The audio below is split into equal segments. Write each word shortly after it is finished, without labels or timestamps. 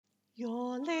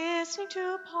You're listening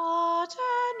to Potter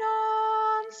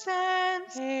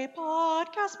Nonsense, a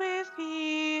podcast with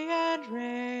Fee and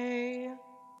Ray.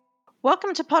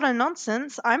 Welcome to Potter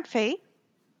Nonsense. I'm Fee.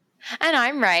 And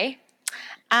I'm Ray.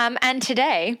 And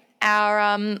today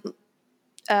our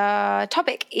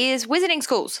topic is wizarding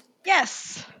schools.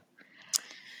 Yes.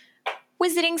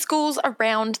 Wizarding schools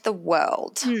around the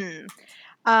world.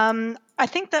 I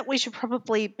think that we should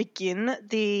probably begin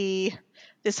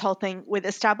this whole thing with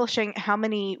establishing how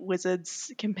many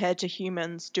wizards compared to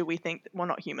humans do we think, well,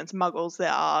 not humans, muggles,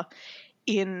 there are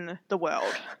in the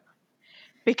world.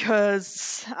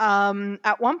 Because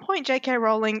at one point J.K.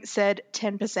 Rowling said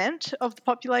 10% of the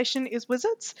population is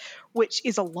wizards, which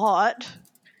is a lot.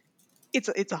 It's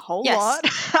a whole lot.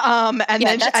 That's a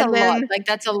lot. Like,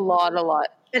 that's a lot.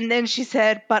 And then she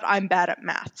said, but I'm bad at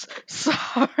maths. So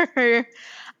that's...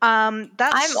 I'm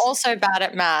also bad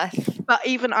at math. But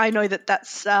even I know that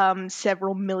that's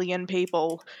several million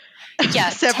people. Yeah,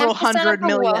 several hundred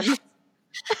million.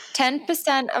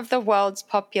 10% of the world's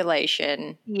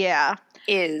population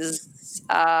is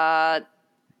like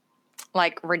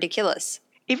ridiculous.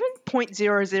 Even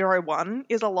 0.001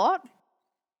 is a lot.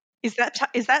 Is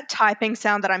that typing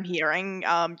sound that I'm hearing?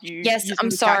 Yes,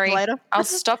 I'm sorry. Calculator? I'll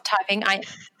stop typing.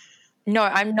 No,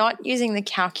 I'm not using the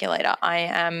calculator.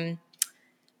 I'm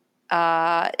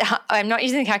not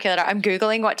using the calculator. I'm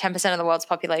Googling what 10% of the world's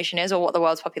population is, or what the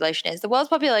world's population is. The world's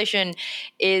population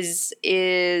is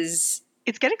it's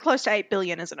getting close to 8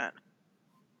 billion, isn't it?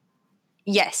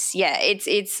 Yes, yeah.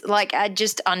 It's like at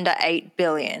just under 8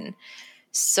 billion.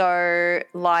 So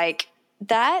like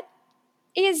that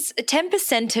is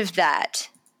 10% of that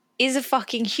is a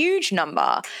fucking huge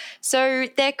number. So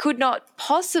there could not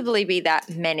possibly be that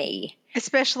many.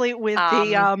 Especially with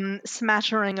the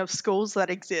smattering of schools that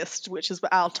exist, which is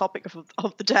our topic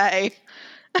of the day.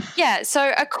 Yeah,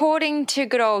 so according to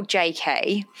good old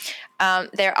JK,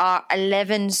 there are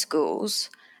 11 schools,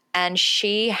 and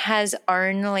she's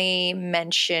only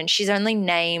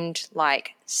named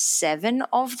like 7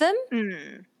 of them.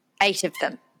 8 of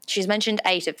them. She's mentioned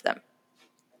 8 of them.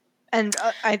 And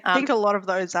I think a lot of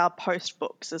those are post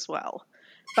books as well.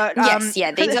 But yes,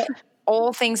 yeah, these are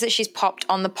all things that she's popped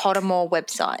on the Pottermore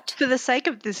website. For the sake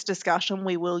of this discussion,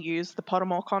 we will use the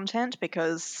Pottermore content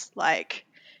because, like,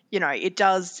 you know, it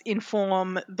does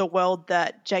inform the world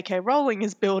that J.K. Rowling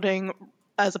is building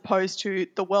as opposed to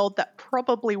the world that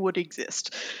probably would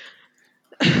exist.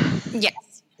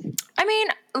 Yes. I mean,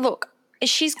 look,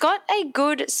 she's got a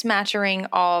good smattering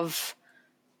of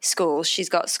schools. She's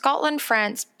got Scotland,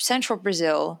 France, Central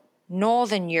Brazil,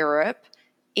 Northern Europe,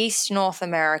 East North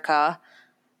America,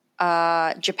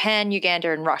 Japan,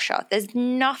 Uganda, and Russia. There's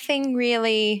nothing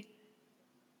really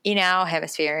in our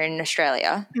hemisphere in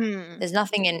Australia. There's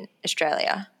nothing in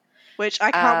Australia. Which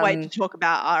I can't wait to talk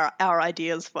about our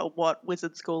ideas for what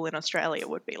wizard school in Australia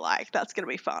would be like. That's going to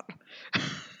be fun.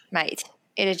 Mate,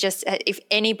 it is just, if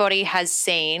anybody has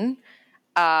seen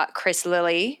Chris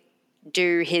Lilly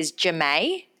do his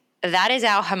Jemay, that is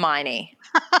our Hermione.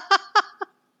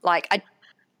 Like,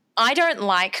 I don't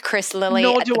like Chris Lilly.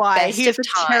 Nor do I. He is a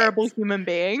times. terrible human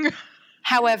being.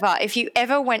 However, if you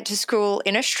ever went to school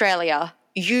in Australia,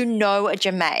 you know a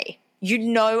Jemay. You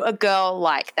know a girl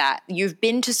like that. You've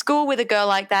been to school with a girl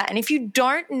like that. And if you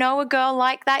don't know a girl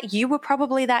like that, you were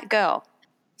probably that girl.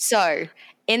 So,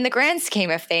 in the grand scheme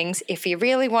of things, if you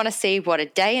really want to see what a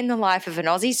day in the life of an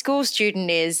Aussie school student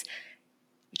is,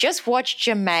 just watch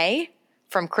Jemay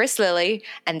from Chris Lilly,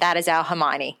 and that is our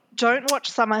Hermione. Don't watch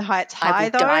Summer Heights High,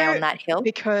 though. I will die on that hill.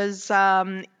 Because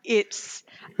it's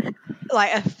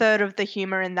like a third of the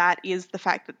humor in that is the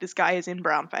fact that this guy is in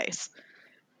brownface.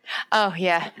 Oh,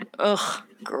 yeah. Ugh,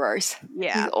 gross.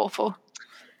 Yeah. He's awful.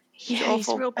 He's awful. He's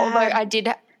real bad. Although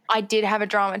I did have a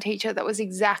drama teacher that was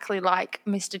exactly like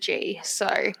Mr. G.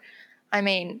 So, I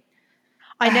mean,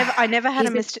 I never had a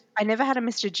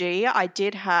Mr. G. I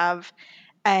did have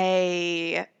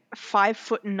a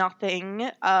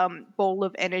 5'0" ball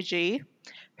of energy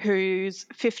whose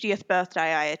 50th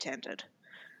birthday I attended.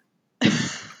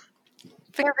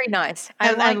 Very nice.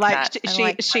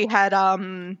 She had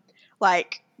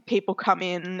like people come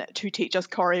in to teach us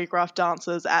choreographed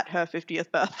dances at her 50th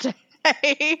birthday.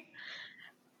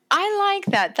 I like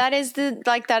that. That is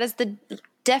the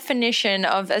definition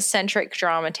of eccentric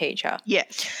drama teacher.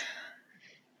 Yes.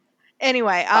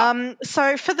 Anyway,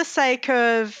 so for the sake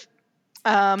of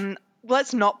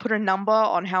let's not put a number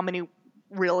on how many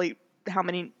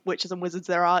witches and wizards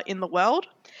there are in the world,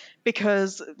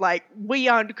 because like we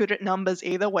aren't good at numbers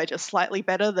either. We're just slightly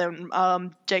better than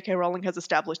J.K. Rowling has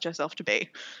established herself to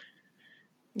be.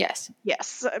 Yes.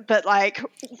 Yes, but like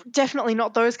definitely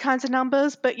not those kinds of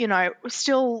numbers, but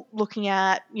still looking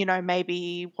at,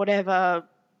 maybe whatever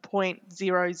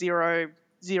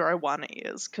 0.0001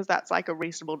 is, because that's like a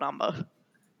reasonable number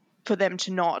for them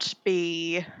to not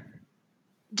be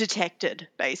detected,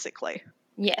 basically.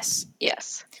 Yes.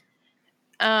 Yes.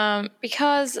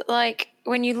 Because like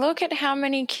when you look at how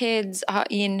many kids are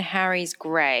in Harry's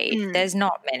grade, there's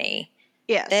not many.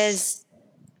 Yes.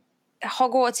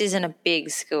 Hogwarts isn't a big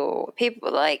school.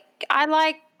 People I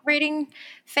like reading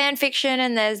fan fiction,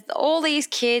 and there's all these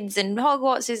kids, and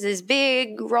Hogwarts is this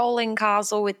big rolling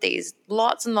castle with these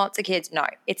lots and lots of kids. No,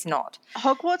 it's not.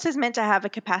 Hogwarts is meant to have a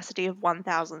capacity of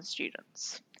 1,000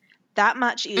 students. That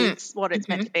much is what it's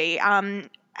meant to be.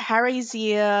 Harry's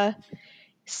year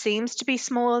seems to be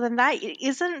smaller than that. It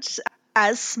isn't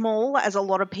as small as a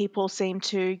lot of people seem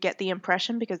to get the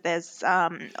impression, because there's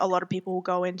a lot of people who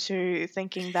go into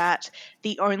thinking that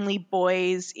the only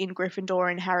boys in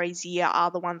Gryffindor in Harry's year are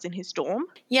the ones in his dorm.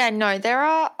 Yeah, no, there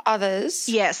are others.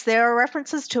 Yes, there are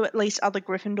references to at least other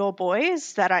Gryffindor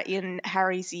boys that are in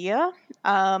Harry's year.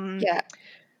 Yeah.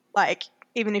 Like,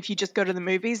 even if you just go to the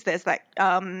movies, there's that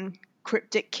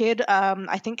cryptic kid.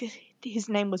 I think his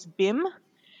name was Bim.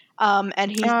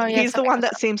 And he's the one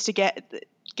that seems to get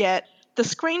the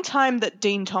screen time that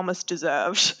Dean Thomas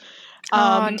deserved.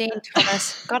 Dean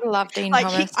Thomas. Gotta love Dean Like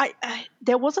Thomas.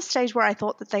 there was a stage where I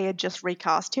thought that they had just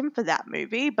recast him for that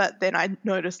movie, but then I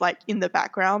noticed, like, in the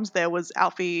background there was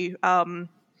Alfie.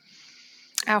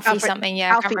 Alfred something,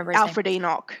 yeah. I can't remember his Alfred name.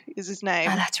 Enoch is his name.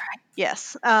 Oh, that's right.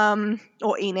 Yes.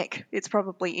 Or Enoch. It's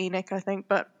probably Enoch, I think.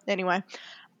 But anyway.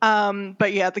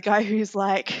 But yeah, the guy who's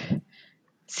like,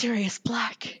 Sirius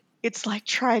Black, it's like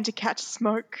trying to catch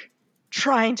smoke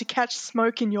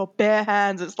in your bare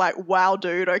hands. It's like, wow,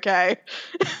 dude, okay.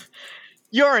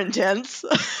 You're intense.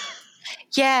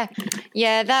 Yeah,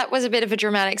 that was a bit of a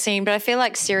dramatic scene, but I feel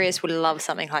like Sirius would love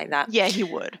something like that. Yeah, he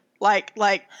would.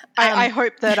 I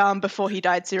hope that before he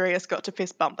died, Sirius got to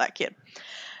fist bump that kid.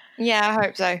 Yeah, I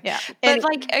hope so. Yeah. But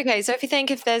okay, so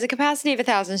if there's a capacity of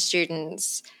 1,000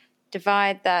 students,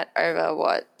 divide that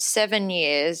over 7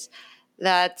 years,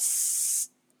 that's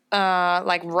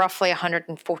roughly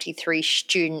 143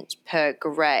 students per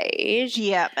grade.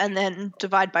 Yeah, and then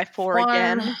divide by 4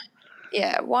 again.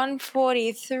 Yeah,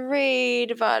 143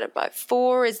 divided by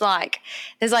 4 is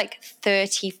there's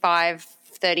 35,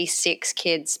 36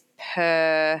 kids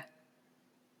per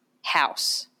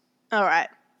house. All right.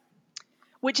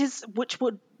 Which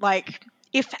would, like,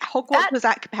 if Hogwarts was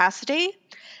at capacity,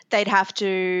 they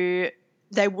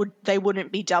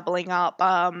wouldn't be doubling up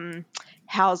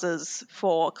houses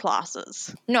for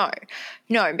classes. No,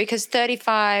 because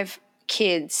 35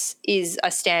 kids is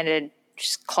a standard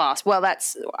class. Well,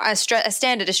 that's a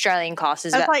standard Australian class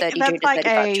is about 32 to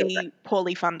 35 children. A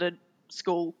poorly funded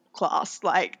school class.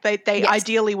 Like, they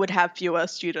ideally would have fewer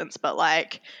students, but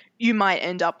like, you might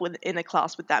end up in a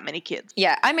class with that many kids.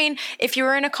 Yeah, I mean, if you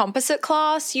were in a composite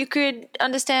class, you could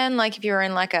understand. Like, if you were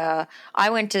in I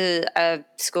went to a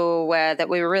school that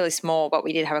we were really small, but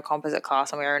we did have a composite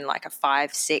class, and we were in like a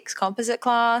 5-6 composite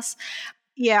class.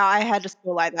 Yeah, I had a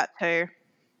school like that too.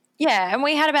 Yeah, and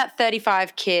we had about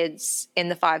 35 kids in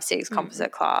the 5-6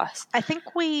 composite class. I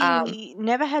think we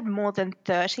never had more than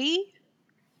 30,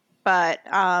 but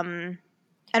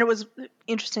and it was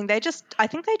interesting. I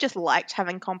think they just liked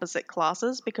having composite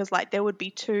classes, because like there would be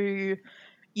 2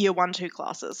 year 1-2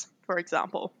 classes, for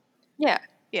example. Yeah.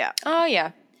 Yeah. Oh,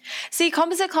 yeah. See,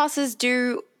 composite classes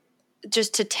do,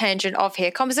 just to tangent off here,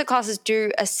 composite classes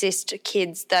do assist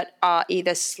kids that are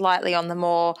either slightly on the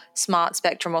more smart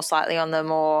spectrum or slightly on the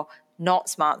more not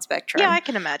smart spectrum. Yeah, I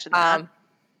can imagine that.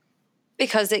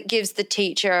 Because it gives the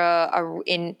teacher a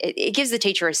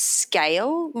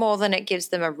scale more than it gives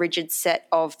them a rigid set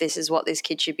of, this is what this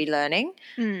kid should be learning.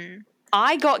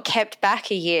 I got kept back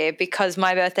a year because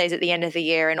my birthday's at the end of the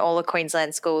year, and all the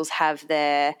Queensland schools have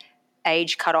their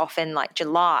age cut off in like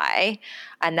July,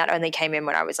 and that only came in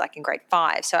when I was like in grade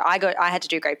 5. So I had to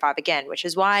do grade 5 again, which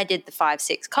is why I did the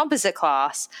 5-6 composite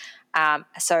class.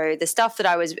 So the stuff that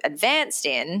I was advanced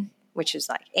in, which is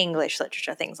like English,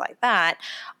 literature, things like that,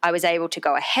 I was able to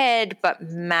go ahead, but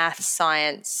math,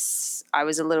 science, I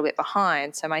was a little bit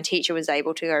behind. So my teacher was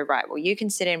able to go, right, well, you can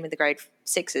sit in with the grade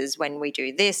 6s when we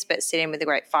do this, but sit in with the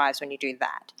grade 5s when you do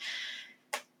that.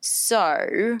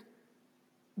 So,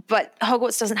 but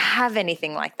Hogwarts doesn't have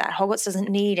anything like that. Hogwarts doesn't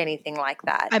need anything like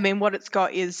that. I mean, what it's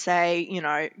got is, say,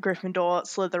 Gryffindor,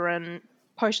 Slytherin,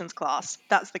 potions class.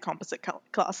 That's the composite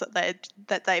class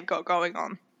that they've got going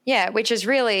on. Yeah, which is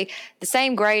really the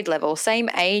same grade level,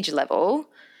 same age level,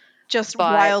 just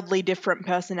But wildly different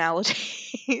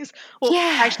personalities. Well,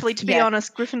 yeah, actually, to be yeah,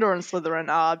 honest, Gryffindor and Slytherin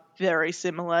are very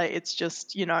similar. It's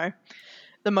just, the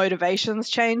motivations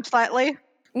change slightly.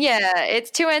 yeah,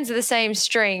 it's two ends of the same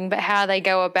string, but how they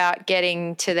go about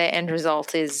getting to their end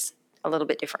result is a little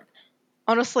bit different.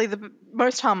 Honestly, the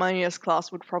most harmonious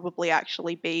class would probably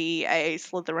actually be a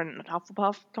Slytherin and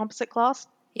Hufflepuff composite class.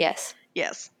 Yes.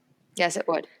 Yes. Yes, it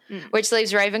would. Mm. Which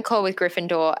leaves Ravenclaw with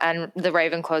Gryffindor, and the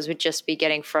Ravenclaws would just be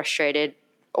getting frustrated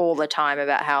all the time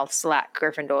about how slack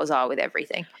Gryffindors are with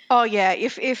everything. Oh yeah,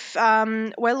 if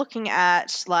we're looking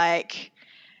at like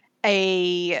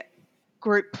a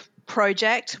group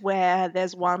project where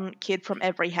there's one kid from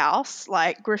every house,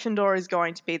 like Gryffindor is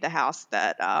going to be the house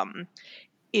that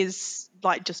is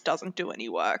like just doesn't do any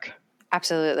work.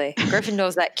 Absolutely.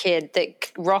 Gryffindor's that kid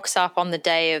that rocks up on the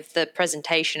day of the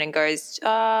presentation and goes,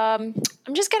 I'm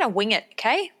just going to wing it,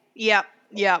 okay? Yep,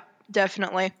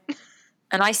 definitely.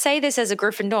 And I say this as a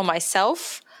Gryffindor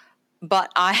myself,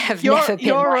 but I have never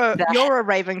been like that. You're a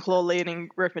Ravenclaw leaning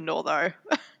Gryffindor though.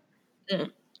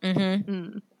 Mm-hmm.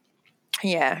 Mm.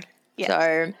 Yeah. Yes.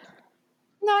 So,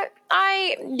 no,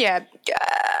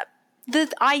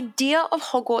 the idea of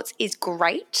Hogwarts is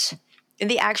great.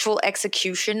 The actual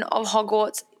execution of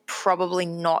Hogwarts, probably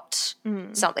not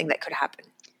something that could happen.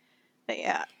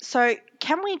 Yeah. So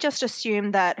can we just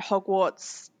assume that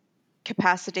Hogwarts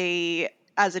capacity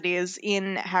as it is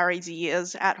in Harry's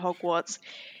years at Hogwarts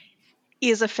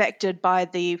is affected by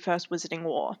the First Wizarding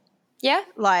War? Yeah.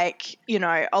 Like,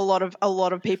 a lot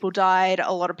of people died,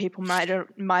 a lot of people might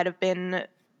have been,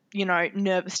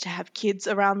 nervous to have kids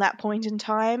around that point in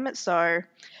time. So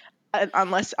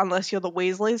unless you're the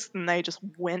Weasleys, then they just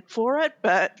went for it,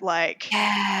 but like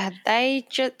Yeah,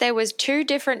 there was two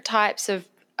different types of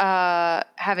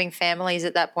having families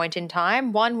at that point in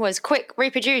time. One was quick,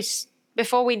 reproduce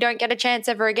before we don't get a chance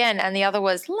ever again, and the other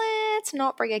was let's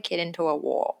not bring a kid into a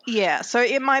war. Yeah, so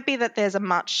it might be that there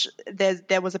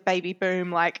was a baby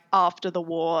boom like after the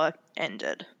war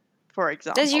ended, for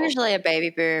example. There's usually a baby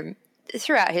boom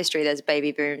throughout history. There's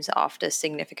baby booms after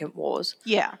significant wars.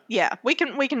 Yeah. We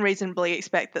can reasonably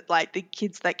expect that like the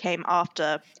kids that came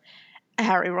after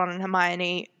Harry, Ron, and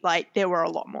Hermione, like there were a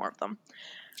lot more of them.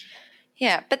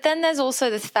 Yeah, but then there's also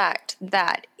the fact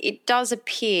that it does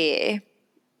appear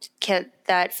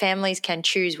that families can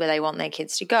choose where they want their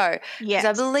kids to go. Yes.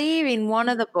 Because I believe in one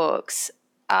of the books,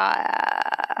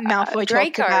 Malfoy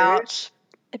Draco talked about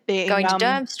being going to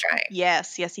Durmstrang.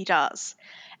 Yes, he does.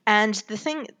 And the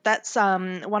thing that's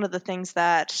one of the things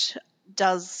that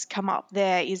does come up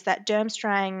there is that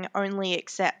Durmstrang only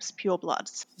accepts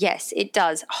purebloods. Yes, it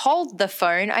does. Hold the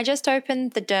phone. I just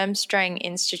opened the Durmstrang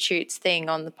Institute's thing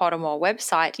on the Pottermore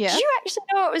website. Yeah. Did you actually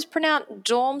know it was pronounced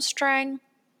Dormstrang?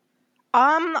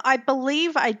 I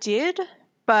believe I did,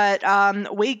 but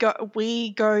we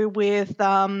go with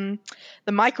the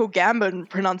Michael Gambon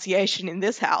pronunciation in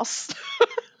this house.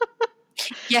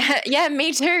 Yeah,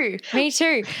 me too.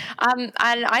 And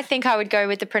I think I would go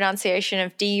with the pronunciation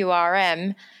of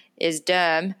DURM is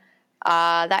Derm.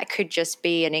 That could just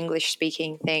be an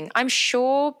English-speaking thing. I'm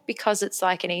sure because it's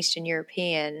like an Eastern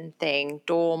European thing,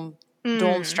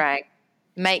 Dormstrang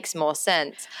makes more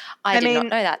sense. I did not know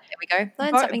that. There we go.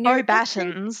 Learn something new.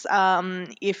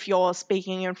 Beauxbatons, if you're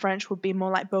speaking in French, would be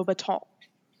more like Beauxbaton.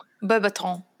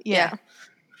 Beauxbaton. Yeah.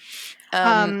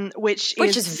 Which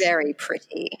is very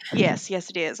pretty. Yes,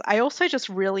 it is. I also just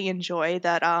really enjoy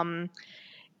that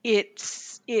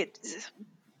it's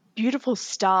beautiful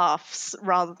staffs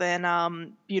rather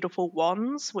than beautiful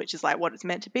wands, which is like what it's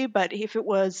meant to be. But if it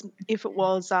was beautiful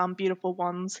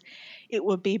wands, it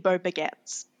would be beau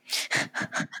baguettes.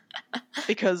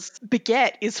 Because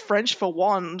baguette is French for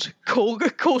wand.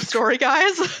 Cool story,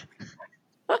 guys.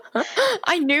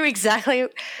 I knew exactly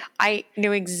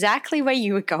where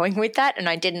you were going with that, and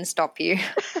I didn't stop you.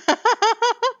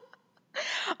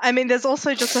 I mean, there's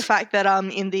also just the fact that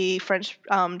in the French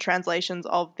translations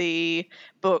of the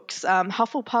books,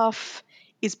 Hufflepuff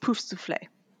is pouf soufflé.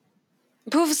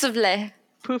 Pouf soufflé.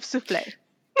 Pouf soufflé.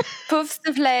 Pouf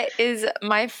soufflé is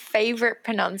my favorite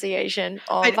pronunciation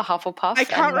of Hufflepuff. I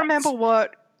can't remember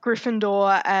what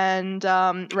Gryffindor and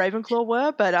Ravenclaw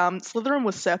were, but Slytherin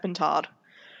was Serpentard.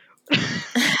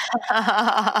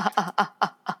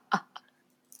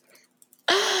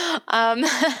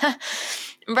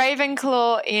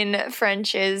 Ravenclaw in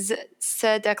French is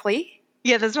Serdacli.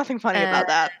 Yeah, there's nothing funny about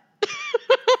that.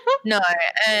 No,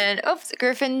 and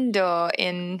Gryffindor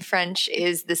in French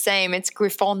is the same. It's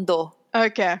Gryffondor.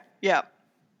 Okay, yeah.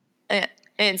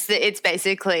 It's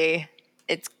basically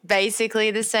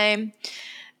the same.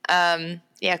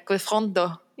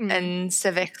 Gryffondor and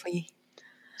Serdacli.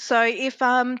 So if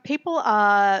people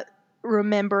are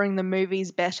remembering the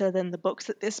movies better than the books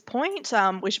at this point.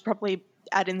 We should probably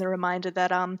add in the reminder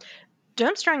that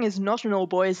Durmstrang is not an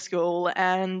all-boys school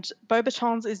and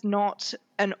Beauxbatons is not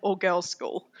an all-girls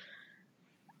school.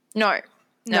 No,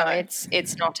 No.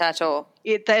 it's not at all.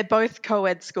 They're both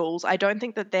co-ed schools. I don't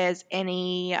think that there's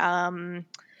any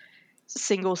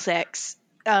single-sex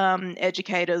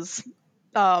educators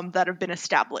that have been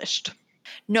established.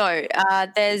 No,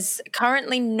 there's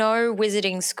currently no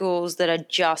wizarding schools that are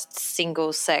just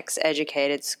single-sex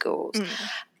educated schools.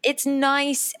 It's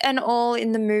nice and all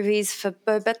in the movies for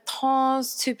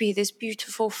Beauxbatons to be this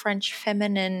beautiful French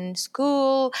feminine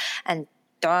school and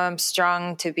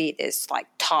Durmstrang to be this like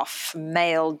tough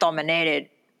male-dominated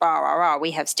rah rah rah.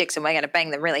 We have sticks and we're going to bang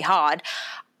them really hard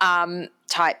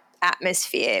type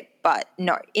atmosphere. But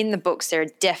no, in the books there are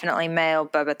definitely male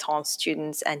Beauxbatons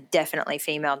students and definitely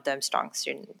female Durmstrang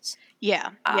students. Yeah.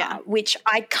 Which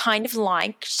I kind of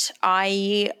liked.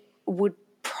 I would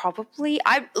probably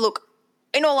look.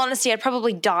 In all honesty, I'd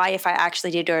probably die if I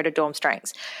actually did go to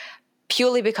Durmstrangs,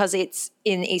 purely because it's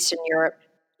in Eastern Europe.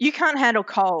 You can't handle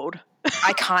cold.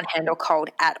 I can't handle cold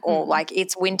at all. Like,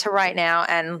 it's winter right now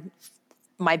and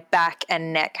my back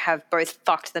and neck have both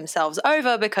fucked themselves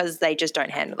over because they just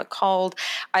don't handle the cold.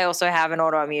 I also have an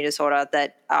autoimmune disorder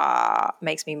that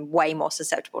makes me way more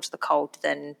susceptible to the cold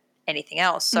than anything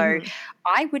else. So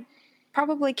I would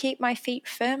probably keep my feet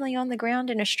firmly on the ground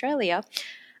in Australia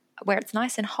where it's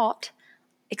nice and hot,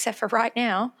 except for right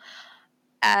now,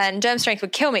 and Durmstrang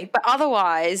would kill me. But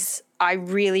otherwise, I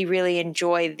really, really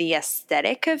enjoy the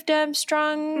aesthetic of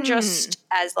Durmstrang, just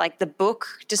as like the book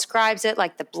describes it,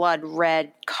 like the blood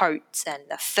red coats and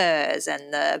the furs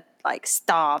and the like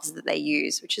staves that they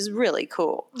use, which is really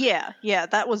cool. Yeah,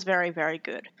 that was very, very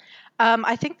good.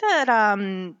 I think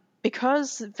that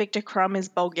because Victor Krum is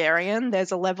Bulgarian,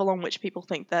 there's a level on which people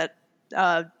think that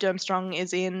Durmstrang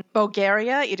is in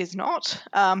Bulgaria. It is not.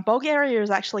 Bulgaria is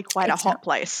actually quite a hot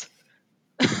place.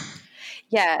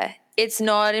 Yeah, it's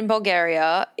not in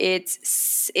Bulgaria. It's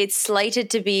slated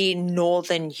to be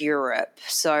Northern Europe.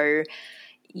 So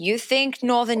you think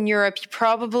Northern Europe, you're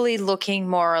probably looking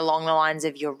more along the lines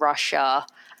of your Russia.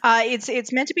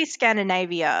 It's meant to be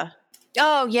Scandinavia.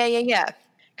 Oh, yeah.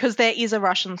 Because there is a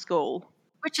Russian school.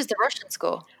 Which is the Russian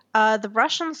school? The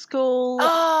Russian school.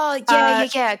 Oh,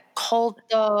 yeah.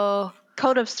 Koldov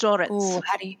Storitz. Ooh,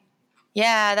 how do you?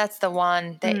 Yeah, that's the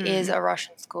one. There is a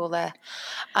Russian school there.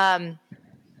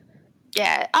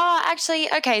 Yeah. Oh,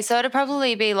 actually, okay. So it'd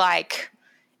probably be like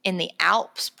in the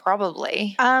Alps,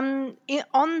 probably. On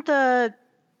the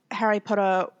Harry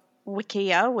Potter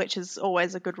Wikia, which is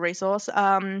always a good resource,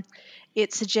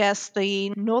 it suggests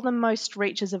the northernmost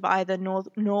reaches of either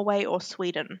Norway or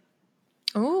Sweden.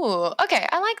 Ooh, okay.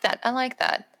 I like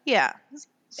that. Yeah.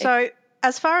 So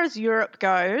as far as Europe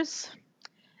goes,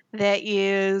 there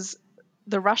is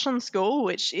the Russian school,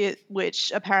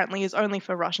 which apparently is only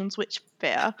for Russians, which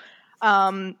fair.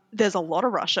 There's a lot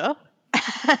of Russia.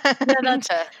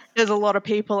 There's a lot of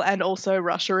people, and also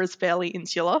Russia is fairly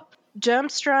insular.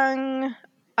 Durmstrang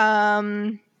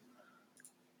only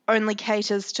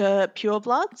caters to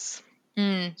purebloods.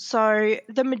 So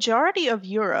the majority of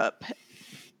Europe,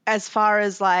 as far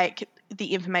as like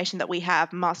the information that we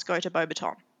have, must go to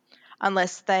Beauxbatons,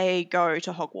 unless they go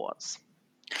to Hogwarts.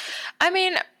 I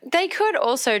mean, they could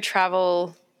also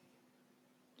travel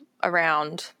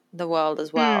around the world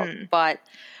as well, but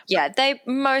yeah, they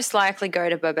most likely go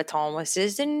to Beauxbatons, which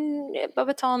is in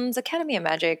Beauxbatons Academy of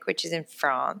Magic, which is in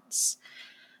France.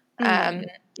 In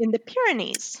the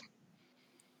Pyrenees.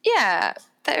 Yeah,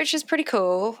 which is pretty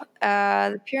cool.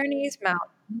 The Pyrenees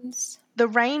Mountains. The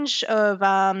range of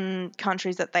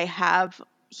countries that they have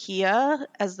here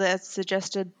as their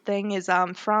suggested thing is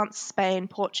France, Spain,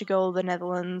 Portugal, the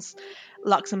Netherlands,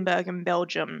 Luxembourg, and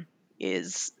Belgium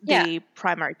is the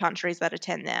primary countries that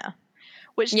attend there,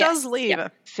 which does leave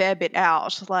a fair bit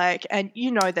out. Like, and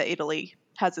you know that Italy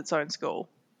has its own school.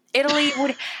 Italy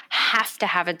would have to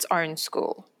have its own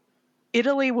school.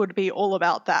 Italy would be all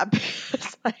about that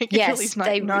because Italy's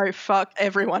like, no, fuck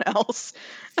everyone else.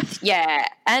 Yeah,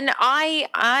 and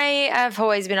I have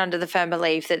always been under the firm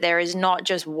belief that there is not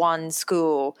just one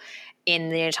school in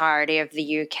the entirety of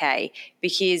the UK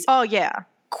because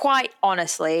quite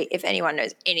honestly, if anyone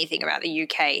knows anything about the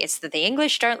UK, it's that the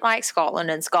English don't like Scotland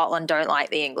and Scotland don't like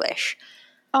the English.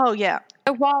 Oh, yeah.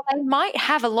 So while they might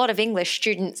have a lot of English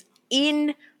students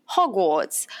in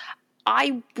Hogwarts,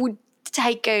 I would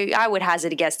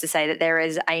hazard a guess to say that there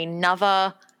is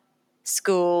another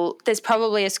school. There's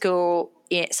probably a school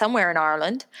somewhere in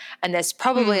Ireland, and there's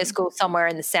probably a school somewhere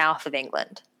in the south of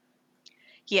England.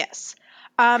 Yes.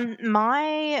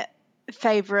 My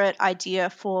favorite idea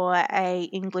for a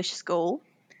English school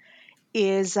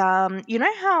is, you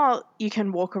know how you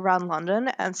can walk around London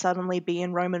and suddenly be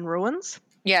in Roman ruins?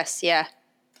 Yes, yeah.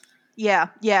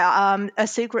 Yeah. A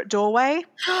secret doorway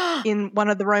in one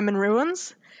of the Roman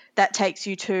ruins that takes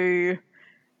you to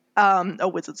a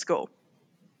wizard school.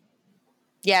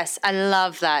 Yes, I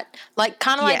love that. Like,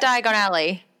 kind of like Yes. Diagon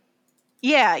Alley.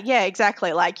 Yeah,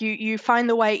 exactly. Like you find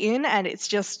the way in and it's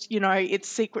just, it's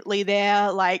secretly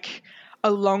there, like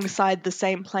alongside the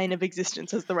same plane of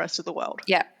existence as the rest of the world.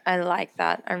 Yeah, I like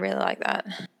that. I really like that.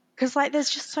 Because like there's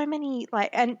just so many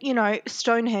and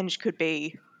Stonehenge could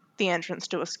be the entrance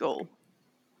to a school.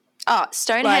 Oh,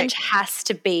 Stonehenge has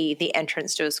to be the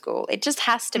entrance to a school. It just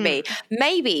has to be.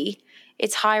 Maybe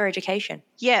it's higher education.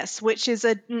 Yes, which is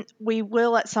we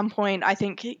will at some point, I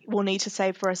think we'll need to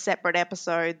save for a separate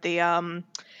episode, the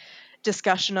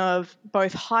discussion of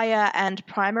both higher and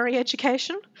primary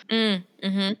education.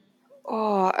 Mm-hmm.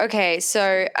 Oh, okay.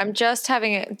 So I'm just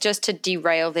just to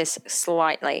derail this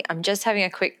slightly, I'm just having a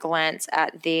quick glance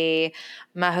at the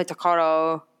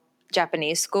Mahotakoro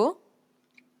Japanese school.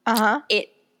 Uh-huh.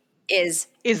 It is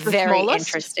the very smallest?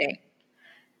 interesting.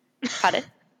 Pardon?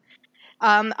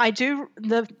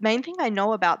 The main thing I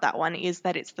know about that one is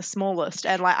that it's the smallest,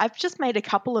 and like I've just made a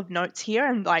couple of notes here,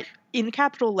 and like in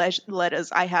capital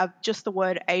letters, I have just the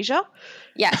word Asia.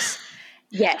 Yes.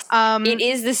 It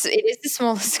is the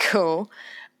smallest school,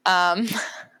 and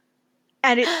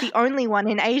it's the only one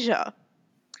in Asia.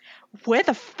 Where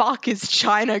the fuck is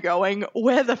China going?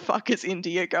 Where the fuck is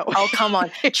India going? Oh, come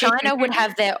on. China would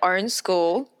have their own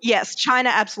school. Yes, China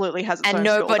absolutely has its own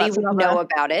school. And nobody would know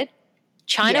about it.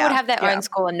 China would have their own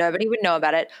school and nobody would know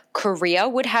about it. Korea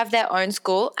would have their own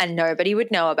school and nobody would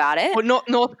know about it. Well, not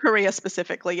North Korea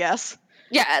specifically, yes.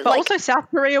 Yeah. But also South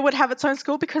Korea would have its own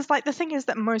school because like the thing is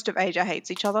that most of Asia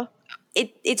hates each other.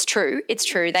 It's true. It's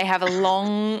true. They have a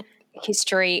long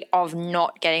history of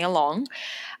not getting along.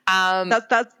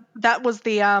 That was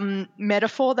the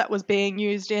metaphor that was being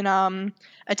used in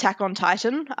Attack on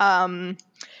Titan.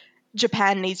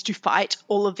 Japan needs to fight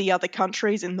all of the other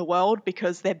countries in the world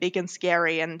because they're big and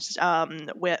scary, and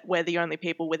we're the only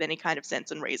people with any kind of sense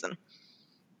and reason.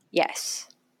 Yes.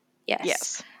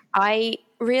 I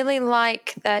really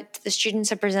like that the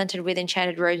students are presented with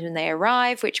enchanted robes when they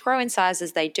arrive, which grow in size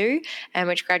as they do, and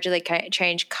which gradually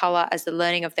change colour as the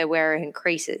learning of their wearer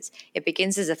increases. It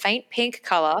begins as a faint pink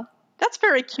colour. That's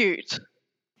very cute.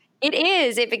 It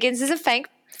is. It begins as a faint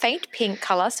pink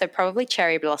colour, so probably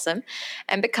cherry blossom,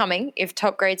 and becoming, if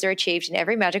top grades are achieved in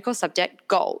every magical subject,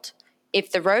 gold. If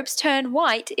the robes turn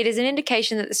white, it is an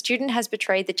indication that the student has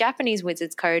betrayed the Japanese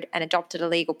wizard's code and adopted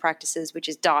illegal practices, which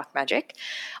is dark magic,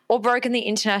 or broken the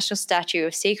international statute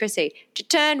of secrecy. To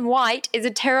turn white is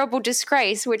a terrible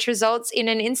disgrace, which results in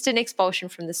an instant expulsion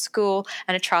from the school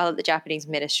and a trial at the Japanese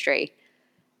ministry.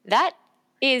 That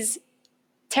is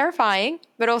terrifying,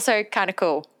 but also kind of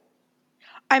cool.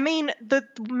 I mean, the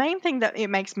main thing that it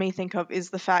makes me think of is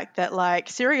the fact that, like,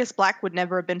 Sirius Black would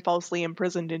never have been falsely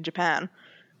imprisoned in Japan.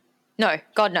 No,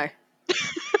 God, no.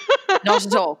 Not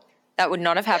at all. That would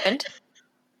not have happened.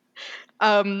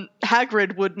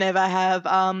 Hagrid would never have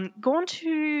gone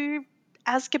to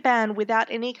Azkaban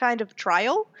without any kind of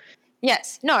trial.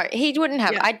 Yes. No, he wouldn't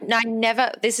have. Yeah. I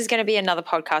never, this is going to be another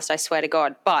podcast, I swear to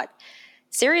God, but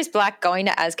Sirius Black going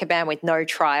to Azkaban with no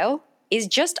trial is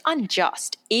just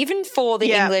unjust, even for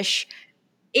the English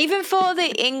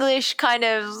kind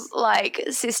of like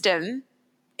system.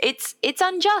 It's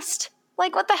unjust.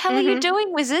 Like, what the hell are you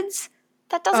doing, wizards?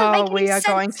 That doesn't make any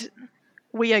sense.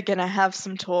 We are going to have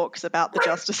some talks about the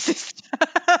justice system.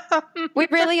 We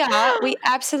really are. We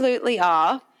absolutely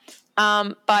are.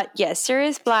 But yeah,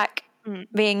 Sirius Black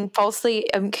being falsely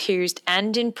accused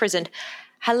and imprisoned.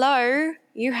 Hello,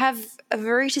 you have a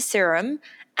Veritaserum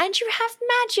and you have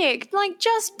magic. Like,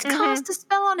 just cast a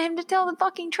spell on him to tell the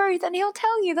fucking truth and he'll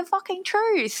tell you the fucking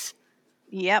truth.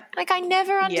 Yep. Like, I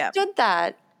never understood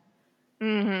that.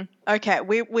 Okay,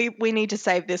 we need to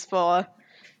save this for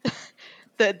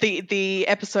the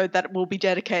episode that will be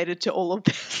dedicated to all of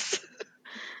this.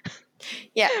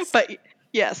 Yes. But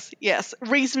yes.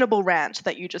 Reasonable rant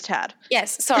that you just had.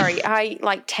 Yes, sorry. I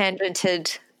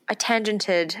tangented.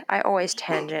 I always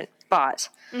tangent. But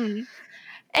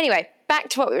anyway, back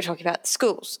to what we were talking about,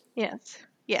 schools.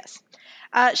 Yes.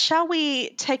 Shall we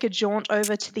take a jaunt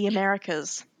over to the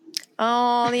Americas?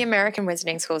 Oh, the American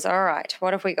wizarding schools. All right.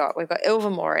 What have we got? We've got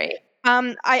Ilvermorny.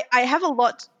 I have a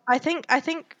lot. I think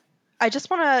I just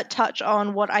want to touch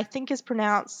on what I think is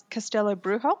pronounced Castelo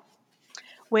Brujo,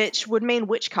 which would mean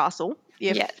witch castle,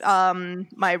 if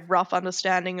my rough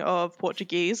understanding of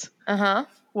Portuguese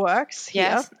works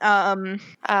here. Yes.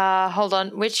 Hold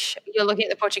on. Which you're looking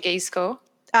at the Portuguese school?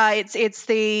 It's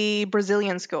the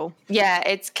Brazilian school. Yeah,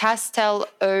 it's Castelo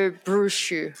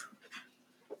Bruxo.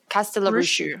 Castelo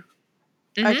Bruxo.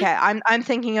 Okay, I'm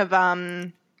thinking of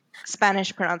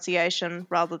Spanish pronunciation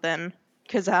rather than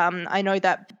because I know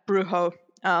that brujo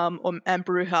and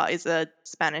bruja is a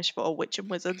Spanish for witch and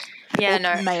wizard. Yeah, or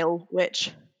no. male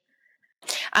witch.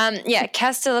 Yeah,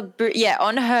 yeah,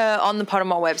 on the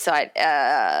Pottermore website,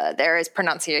 there is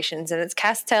pronunciations, and it's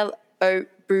Castelo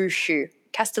Bruxo.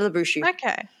 Castelo Bruxo.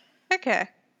 Okay.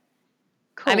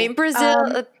 Cool. I mean,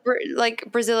 Brazil, like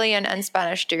Brazilian and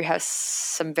Spanish do have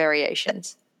some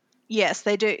variations. Yes,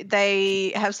 they do.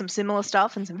 They have some similar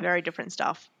stuff and some very different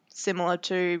stuff, similar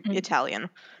to Italian.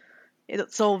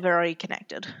 It's all very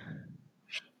connected.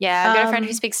 Yeah, I've got a friend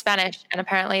who speaks Spanish, and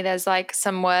apparently there's like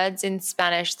some words in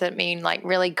Spanish that mean like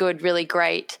really good, really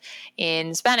great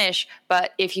in Spanish,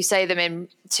 but if you say them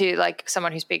to like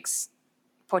someone who speaks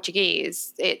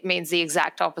Portuguese, it means the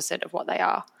exact opposite of what they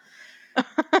are.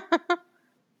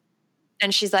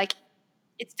 And she's like,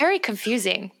 it's very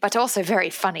confusing, but also very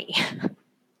funny.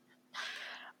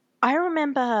 I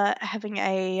remember having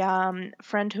a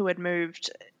friend who had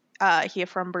moved here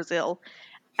from Brazil,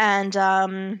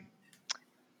 and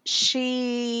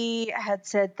she had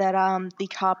said that the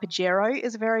carpinteiro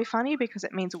is very funny because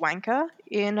it means wanker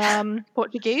in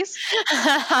Portuguese.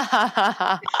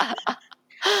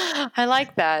 I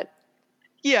like that.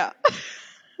 Yeah.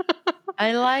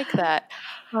 I like that.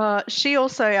 She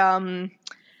also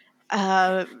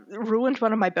ruined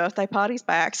one of my birthday parties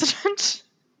by accident.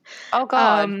 Oh,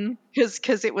 God.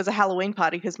 Because it was a Halloween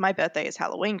party, because my birthday is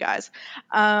Halloween, guys.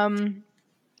 And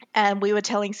we were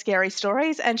telling scary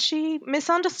stories, and she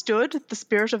misunderstood the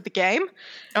spirit of the game.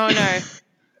 Oh, no.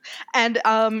 And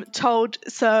told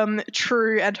some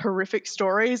true and horrific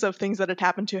stories of things that had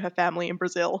happened to her family in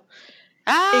Brazil.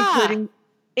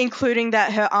 Including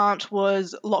that her aunt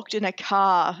was locked in a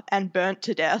car and burnt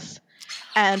to death,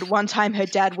 and one time her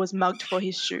dad was mugged for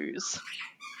his shoes.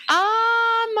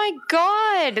 Oh my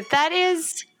God, that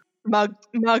is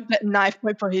mugged at knife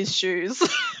point for his shoes.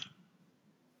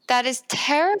 That is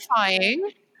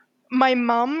terrifying. My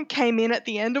mum came in at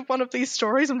the end of one of these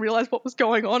stories and realized what was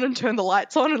going on and turned the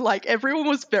lights on, and like everyone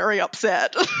was very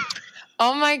upset.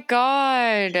 Oh my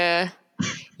God.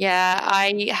 Yeah,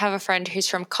 I have a friend who's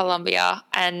from Colombia,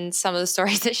 and some of the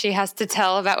stories that she has to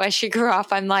tell about where she grew up,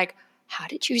 I'm like, how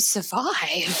did you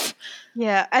survive?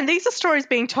 Yeah, and these are stories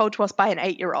being told to us by an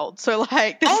 8-year-old. So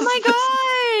like, oh my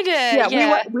God!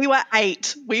 Yeah, we were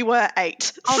 8. We were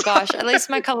 8. Oh gosh, at least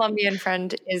my Colombian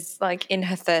friend is like in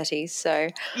her 30s. So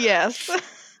yes.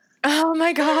 Oh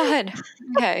my God.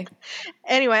 Okay.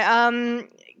 Anyway,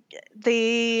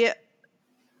 the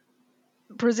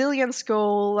Brazilian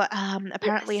school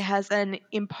apparently has an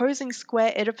imposing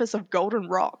square edifice of golden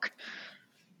rock.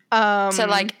 So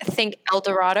like think El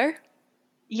Dorado?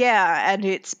 Yeah, and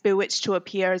it's bewitched to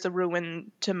appear as a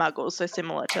ruin to muggles, so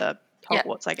similar to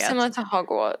Hogwarts, I guess. Similar to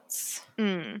Hogwarts.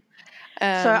 So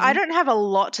I don't have a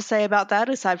lot to say about that,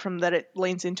 aside from that it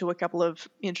leans into a couple of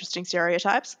interesting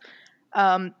stereotypes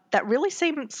that really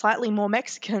seem slightly more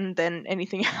Mexican than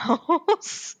anything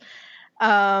else.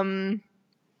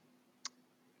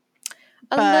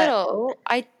 A little.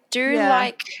 I do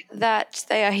like that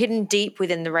they are hidden deep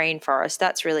within the rainforest.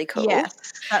 That's really cool.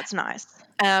 Yes, that's nice.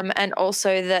 And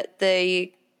also that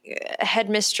the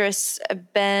headmistress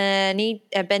Bendita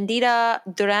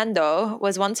Durando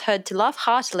was once heard to laugh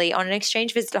heartily on an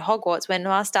exchange visit to Hogwarts when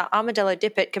Master Armadillo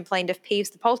Dippet complained of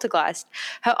Peeves the Poltergeist.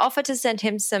 Her offer to send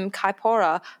him some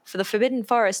kaipora for the Forbidden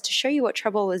Forest to show you what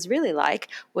trouble was really like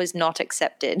was not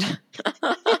accepted.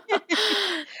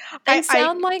 They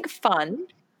sound like fun.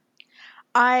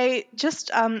 I just,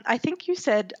 I think you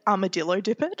said Armadillo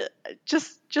Dippet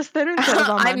just then instead of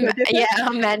Armando Dippet. Yeah,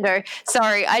 Armando.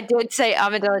 Sorry, I did say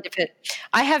Armadillo Dippet.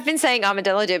 I have been saying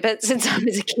Armadillo Dippet since I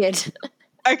was a kid.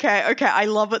 Okay. I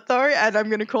love it though, and I'm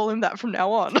going to call him that from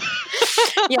now on.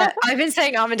 Yeah, I've been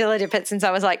saying Armadillo Dippet since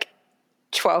I was like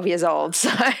 12 years old, so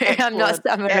I'm not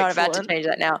about to change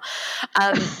that now.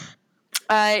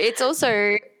 It's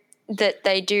also that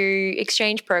they do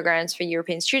exchange programs for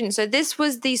European students. So this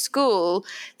was the school.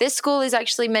 This school is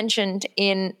actually mentioned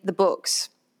in the books.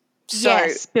 So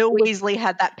yes, Bill Weasley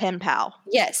had that pen pal.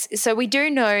 Yes. So we do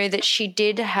know that she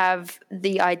did have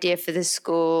the idea for this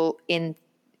school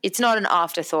it's not an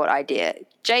afterthought idea.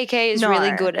 JK is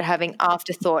really good at having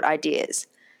afterthought ideas.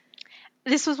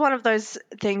 This was one of those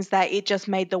things that it just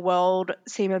made the world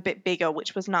seem a bit bigger,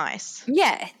 which was nice.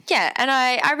 Yeah, and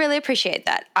I really appreciate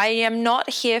that. I am not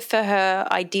here for her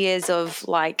ideas of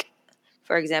like,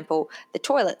 for example, the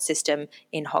toilet system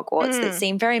in Hogwarts that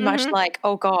seem very much Mm-hmm. like,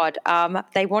 oh God,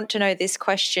 they want to know this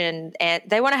question and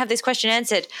they want to have this question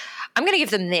answered. I'm going to give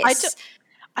them this.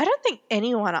 I don't think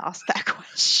anyone asked that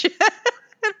question.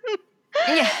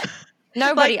 Yeah.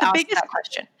 Nobody Like asked that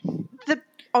question. the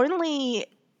only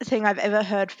thing I've ever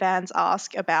heard fans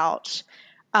ask about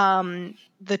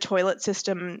the toilet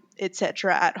system,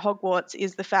 etc., at Hogwarts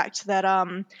is the fact that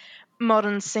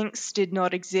modern sinks did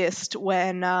not exist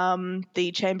when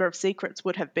the Chamber of Secrets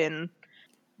would have been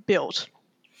built.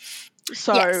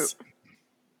 So, Yes.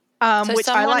 So which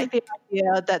I someone like the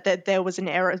idea that there was an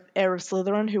heir of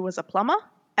Slytherin who was a plumber,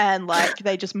 and like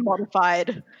they just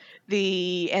modified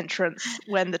the entrance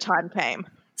when the time came.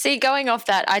 See, going off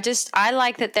that, I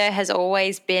like that there has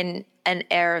always been an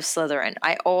heir of Slytherin.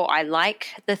 I like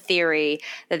the theory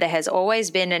that there has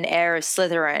always been an heir of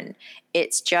Slytherin.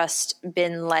 It's just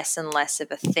been less and less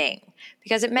of a thing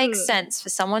because it makes sense for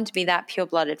someone to be that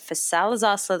pure-blooded, for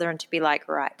Salazar Slytherin to be like,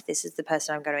 right, this is the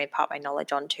person I'm going to impart my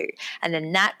knowledge onto, and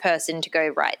then that person to go,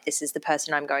 right, this is the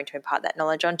person I'm going to impart that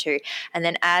knowledge onto, and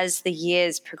then as the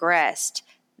years progressed,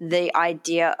 the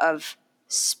idea of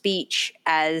speech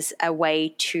as a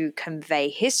way to convey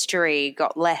history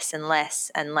got less and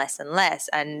less and less and less,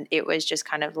 and it was just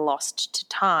kind of lost to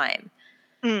time.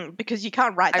 Because you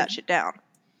can't write that shit down.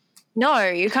 No,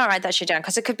 you can't write that shit down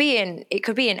because it could be in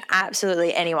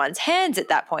absolutely anyone's hands at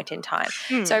that point in time.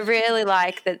 So I really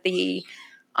like that the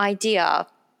idea.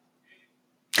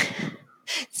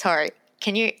 Sorry,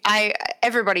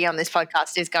 everybody on this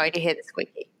podcast is going to hear the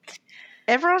squeaky.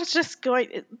 Everyone,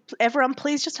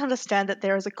 please just understand that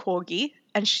there is a corgi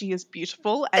and she is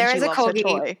beautiful and she loves her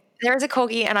toy. There is a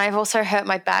corgi, and I've also hurt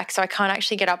my back, so I can't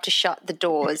actually get up to shut the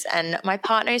doors. And my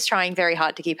partner is trying very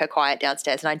hard to keep her quiet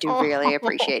downstairs, and I do really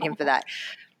appreciate him for that.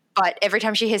 But every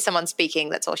time she hears someone speaking,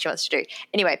 that's all she wants to do.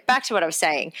 Anyway, back to what I was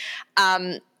saying.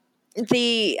 I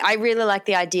really like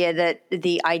the idea that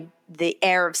the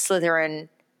heir of Slytherin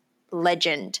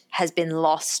legend has been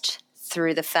lost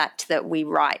through the fact that we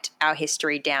write our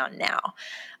history down now.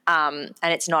 And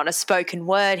it's not a spoken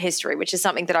word history, which is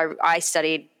something that I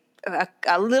studied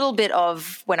a little bit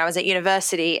of when I was at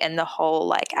university, and the whole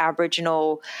like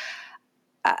Aboriginal,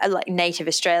 like Native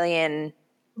Australian.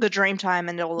 The Dreamtime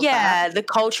and all of that. Yeah, the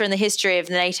culture and the history of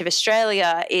Native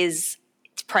Australia is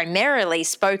primarily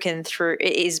shared through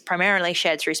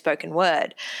spoken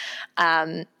word,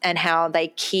 and how they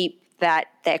keep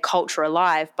their culture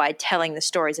alive by telling the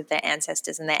stories of their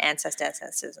ancestors and their ancestors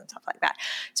and stuff like that.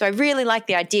 So I really like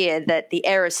the idea that the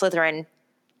heir of Slytherin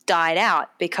died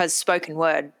out because spoken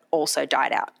word also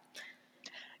died out.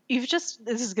 This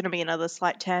is going to be another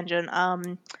slight tangent. I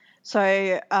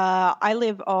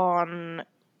live on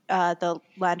the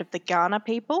land of the Kaurna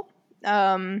people.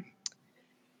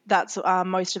 That's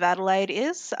most of Adelaide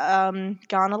is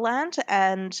Kaurna land,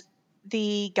 and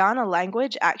the Kaurna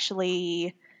language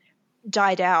actually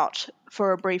died out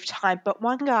for a brief time, but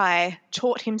one guy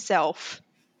taught himself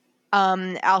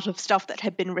out of stuff that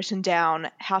had been written down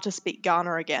how to speak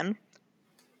Kaurna again,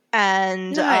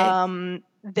 and Nice.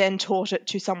 then taught it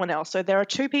to someone else. So there are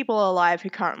 2 people alive who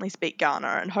currently speak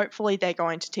Kaurna, and hopefully they're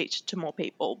going to teach it to more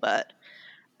people. But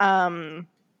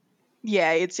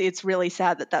yeah, it's really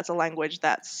sad that that's a language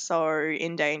that's so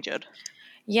endangered.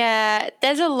 Yeah,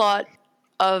 there's a lot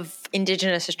of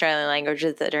Indigenous Australian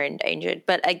languages that are endangered,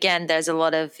 but again, there's a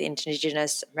lot of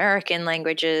Indigenous American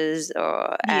languages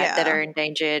that are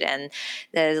endangered, and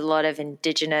there's a lot of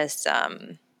Indigenous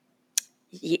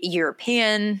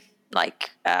European,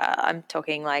 like I'm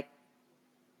talking like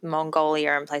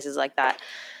Mongolia and places like that,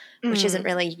 which isn't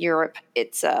really Europe.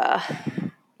 It's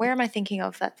where am I thinking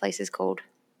of? That place is called.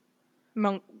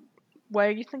 Where are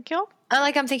you thinking of?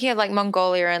 I'm thinking of like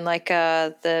Mongolia and like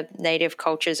the native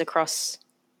cultures across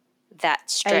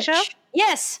that stretch. Asia?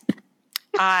 Yes.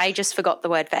 I just forgot the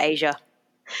word for Asia.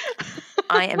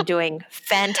 I am doing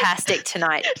fantastic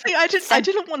tonight. See, I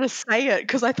didn't want to say it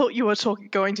because I thought you were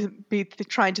going to be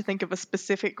trying to think of a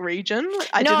specific region.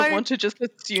 I didn't want to just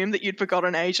assume that you'd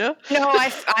forgotten Asia. No,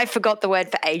 I forgot the word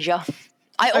for Asia.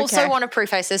 I also want to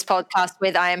preface this podcast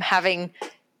with I am having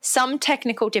some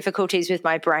technical difficulties with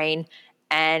my brain,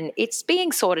 and it's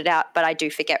being sorted out, but I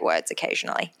do forget words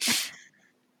occasionally.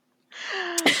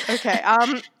 Okay.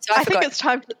 So I think it's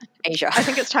time to Asia. I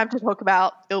think it's time to talk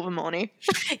about Ilvermorny.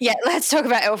 Yeah, let's talk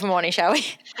about Ilvermorny, shall we?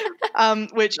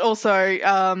 Which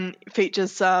also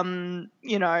features some,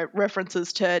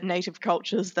 references to native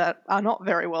cultures that are not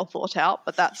very well thought out,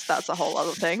 but that's a whole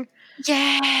other thing.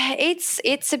 Yeah,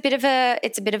 it's a bit of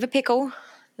a pickle,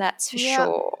 that's for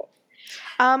sure.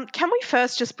 Can we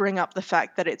first just bring up the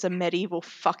fact that it's a medieval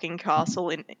fucking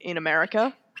castle in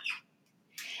America?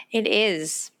 It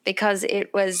is, because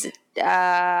it was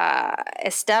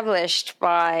established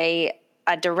by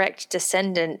a direct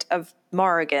descendant of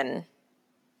Morrigan,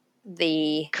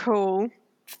 the Cool.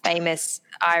 famous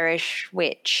Irish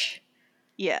witch.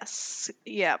 Yes.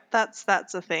 Yeah, that's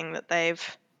a thing that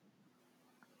they've.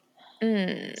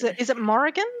 Mm. Is it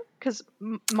Morrigan? Because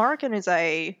Morrigan is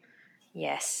a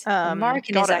Yes,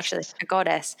 Morrigan is goddess. actually a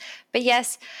goddess. But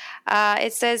yes,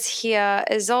 it says here,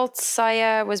 Isolde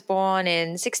Saya was born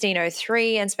in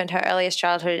 1603 and spent her earliest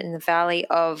childhood in the valley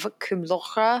of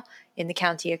Cumlocha in the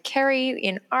county of Kerry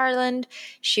in Ireland.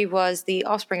 She was the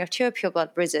offspring of two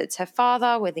pureblood wizards. Her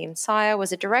father, William Saya,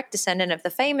 was a direct descendant of the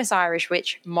famous Irish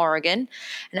witch Morrigan,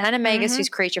 an animagus whose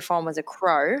creature form was a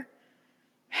crow.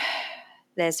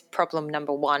 There's problem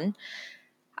number one.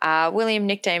 William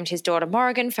nicknamed his daughter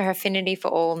Morrigan for her affinity for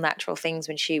all natural things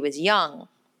when she was young.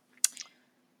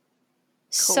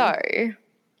 So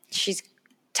she's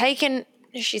taken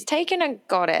a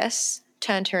goddess,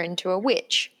 turned her into a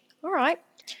witch. All right.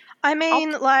 I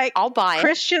mean, I'll buy it.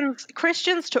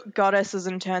 Christians took goddesses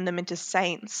and turned them into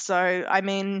saints. So I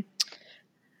mean,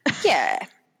 Yeah.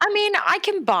 I mean, I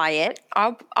can buy it.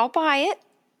 I'll buy it.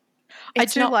 I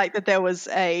do like that there was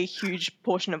a huge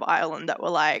portion of Ireland that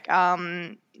were like,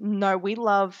 no, we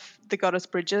love the goddess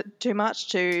Bridget too much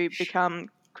to become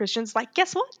Christians. Like,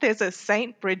 guess what? There's a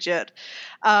Saint Bridget,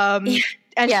 and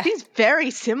Yeah. she's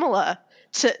very similar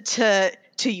to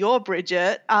your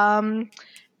Bridget.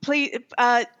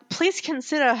 Please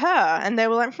consider her. And they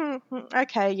were like,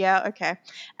 okay, yeah, okay.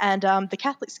 And the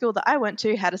Catholic school that I went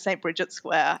to had a St. Bridget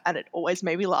Square, and it always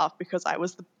made me laugh because I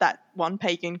was that one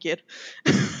pagan kid.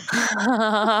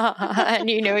 And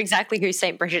you knew exactly who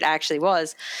St. Bridget actually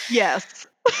was. Yes.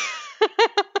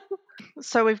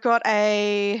 So we've got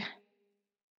a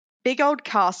big old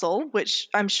castle, which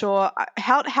I'm sure.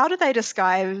 How do they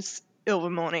disguise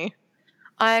Ilvermorny?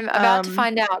 I'm about to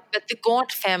find out, but the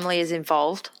Gaunt family is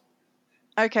involved.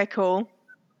 Okay, cool.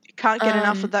 Can't get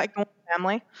enough of that Gaunt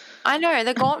family. I know.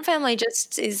 The Gaunt family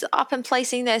just is up and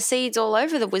placing their seeds all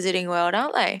over the wizarding world,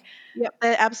 aren't they? Yep,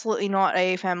 they're absolutely not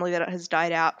a family that has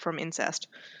died out from incest.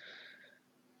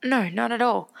 No, not at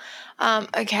all.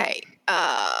 Okay.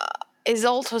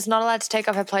 Isolde was not allowed to take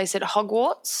up her place at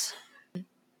Hogwarts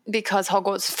because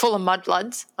Hogwarts is full of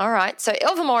mudbloods. All right. So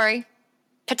Ilvermorny,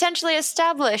 potentially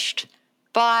established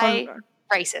by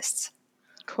racists.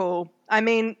 Cool. I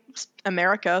mean,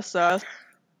 America, so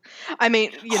I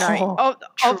mean, you know,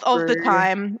 of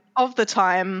the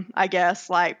time, I guess,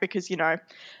 like, because, you know,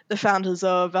 the founders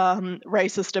of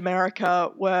racist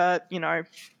America were, you know,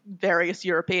 various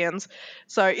Europeans.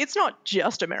 So it's not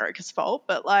just America's fault,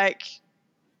 but like,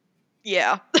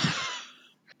 yeah.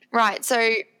 Right.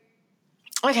 So,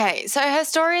 okay. So her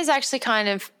story is actually kind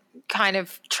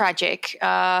of tragic.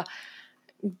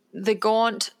 The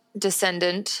Gaunt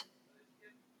descendant.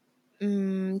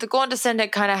 The Gaunt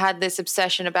descendant kind of had this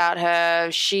obsession about her.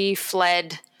 She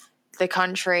fled the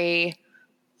country,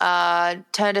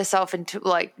 turned herself into,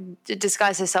 like,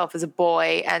 disguised herself as a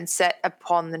boy and set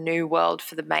upon the new world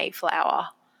for the Mayflower.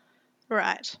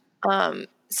 Right.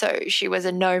 So she was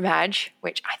a nomad,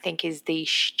 which I think is the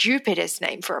stupidest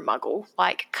name for a muggle.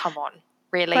 Like, come on,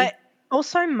 really? But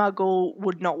also Muggle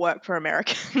would not work for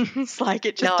Americans. Like,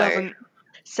 it just doesn't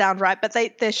sound right. But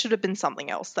there should have been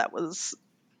something else that was.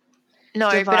 No,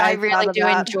 but I really do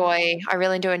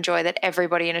enjoy that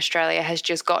everybody in Australia has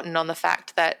just gotten on the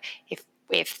fact that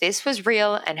if this was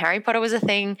real and Harry Potter was a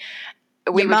thing,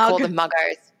 we would call them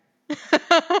muggos.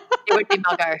 It would be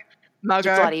muggo. Muggo.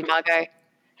 You bloody muggo.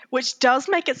 Which does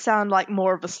make it sound like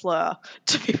more of a slur,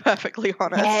 to be perfectly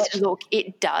honest. Yeah, look,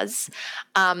 it does.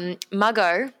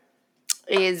 Muggo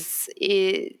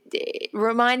it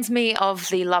reminds me of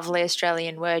the lovely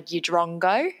Australian word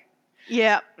yidrongo.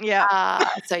 Yeah.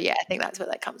 So yeah, I think that's where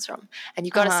that comes from. And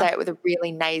you've got to say it with a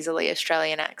really nasally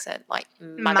Australian accent, like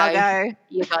muggo.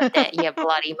 You got that, you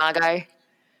bloody muggo.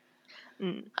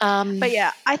 But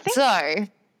yeah, I think so.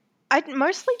 I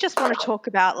mostly just want to talk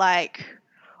about like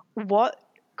what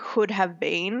could have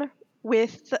been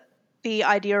with the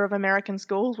idea of American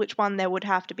schools, which one there would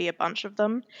have to be a bunch of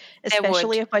them,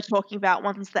 especially if we're talking about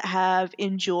ones that have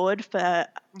endured for,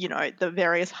 you know, the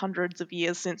various hundreds of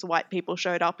years since white people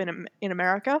showed up in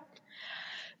America.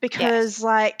 Because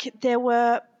like there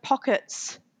were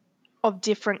pockets of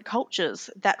different cultures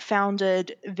that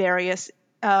founded various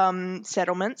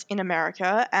settlements in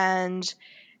America, and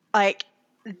like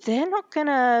they're not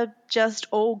gonna just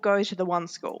all go to the one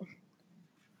school.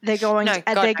 They're going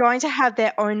to have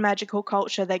their own magical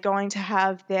culture. They're going to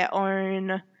have their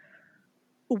own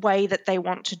way that they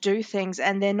want to do things,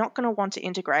 and they're not going to want to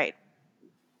integrate.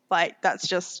 Like, that's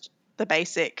just the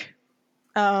basic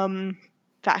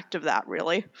fact of that,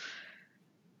 really.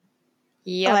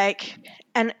 Yep. Like,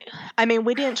 and I mean,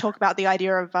 we didn't talk about the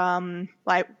idea of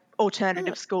like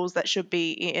alternative schools that should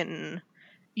be in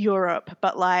Europe,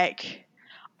 but like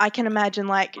I can imagine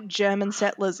like German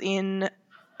settlers in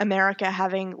America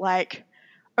having like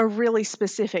a really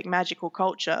specific magical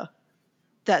culture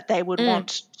that they would Mm.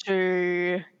 want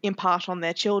to impart on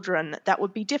their children that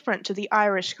would be different to the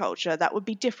Irish culture, that would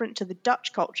be different to the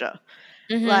Dutch culture,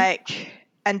 Mm-hmm. like,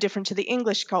 and different to the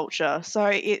English culture. So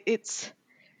it's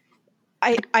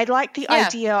I like the Yeah.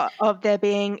 idea of there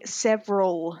being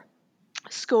several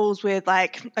schools with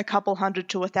like a couple hundred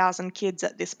to 1,000 kids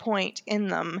at this point in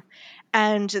them,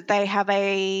 and they have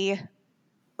a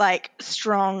like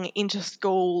strong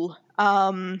inter-school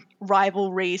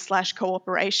rivalry /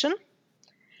 cooperation,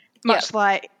 Yep. much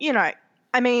like,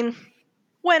 I mean,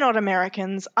 we're not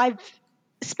Americans. I've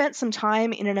spent some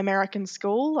time in an American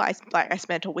school. I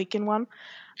spent a week in one.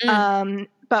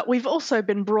 But we've also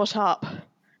been brought up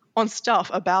on stuff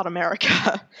about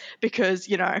America because,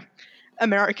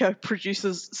 America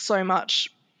produces so much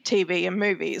TV and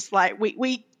movies. Like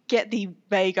we get the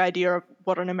vague idea of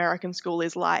what an American school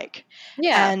is like.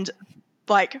 Yeah. And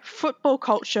like football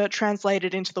culture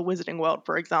translated into the Wizarding World,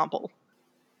 for example.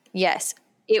 Yes.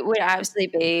 It would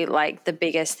absolutely be like the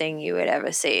biggest thing you would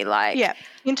ever see. Like, Yeah,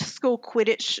 inter-school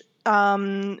Quidditch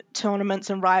tournaments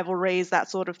and rivalries, that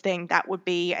sort of thing, that would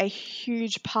be a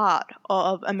huge part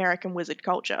of American wizard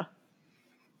culture.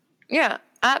 yeah,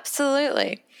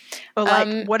 absolutely. Or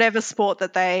like whatever sport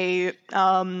that they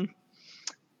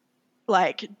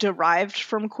like derived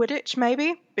from Quidditch,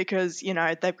 maybe, because,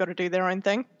 they've got to do their own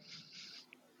thing.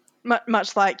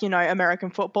 Much like, American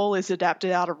football is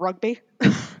adapted out of rugby.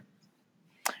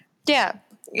 Yeah,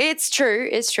 it's true.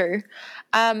 It's true.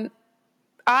 I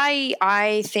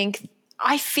think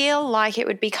I feel like it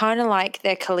would be kind of like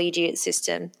their collegiate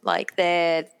system, like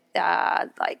their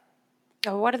like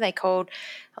what are they called?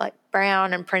 Like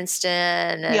Brown and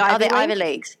Princeton and The Ivy the Ivy League?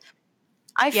 Leagues.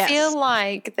 I Yes. feel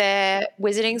like their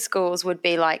wizarding schools would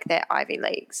be like their Ivy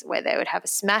Leagues, where they would have a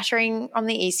smattering on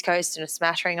the East Coast and a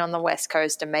smattering on the West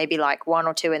Coast, and maybe like one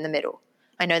or two in the middle.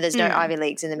 I know there's no Ivy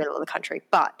Leagues in the middle of the country,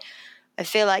 but I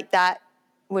feel like that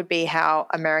would be how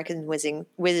American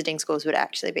wizarding schools would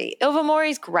actually be.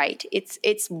 Ilvermorny is great.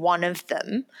 It's one of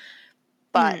them,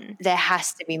 but there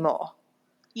has to be more.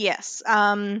 Yes.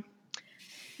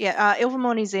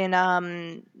 Ilvermorny's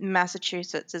in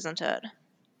Massachusetts, isn't it?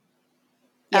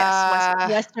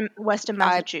 Yes, Western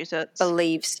Massachusetts. I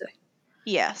believe so.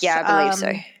 Yes. Yeah, I believe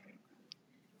so.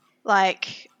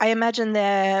 Like, I imagine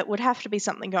there would have to be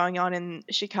something going on in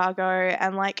Chicago,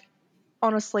 and like,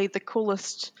 honestly, the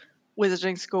coolest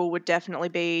wizarding school would definitely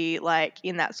be like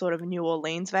in that sort of New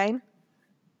Orleans vein.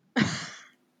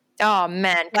 Oh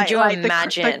man, could you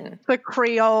imagine? The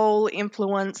Creole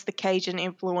influence, the Cajun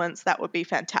influence? That would be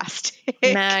fantastic.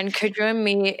 Man, could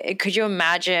you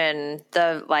imagine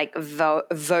the like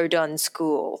Vodun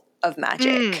school of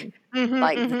magic?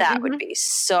 That would be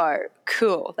so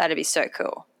cool. That'd be so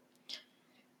cool.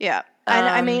 Yeah. And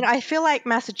I mean, I feel like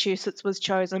Massachusetts was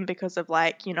chosen because of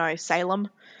like, Salem.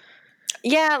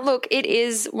 Yeah, look, it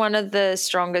is one of the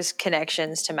strongest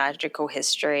connections to magical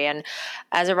history. And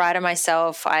as a writer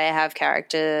myself, I have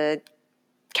characters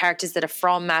that are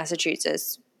from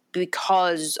Massachusetts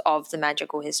because of the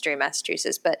magical history of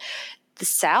Massachusetts. But the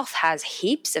South has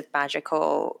heaps of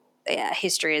magical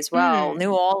history as well.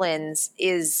 New Orleans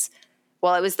is,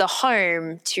 well, it was the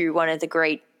home to one of the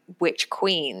great witch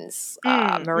queens,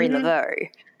 Marie Laveau.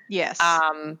 Yes.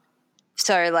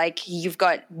 So, like, you've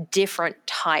got different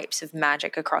types of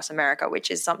magic across America, which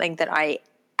is something that I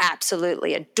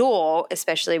absolutely adore,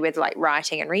 especially with, like,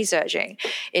 writing and researching,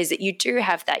 is that you do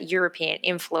have that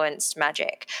European-influenced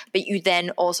magic, but you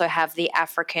then also have the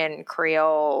African,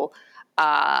 Creole,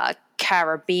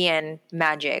 Caribbean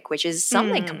magic, which is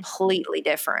something completely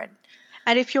different.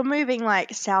 And if you're moving,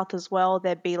 like, south as well,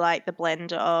 there'd be, like, the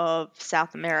blend of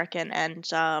South American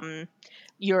and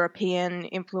European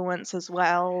influence as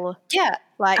well. Yeah.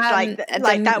 Like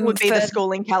that would be the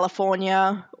school in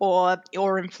California or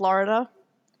in Florida.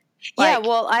 Yeah,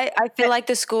 well, I feel like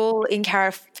the school in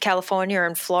California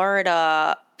and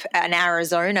Florida and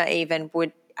Arizona even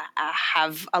would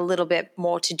have a little bit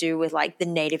more to do with like the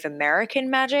Native American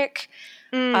magic,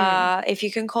 if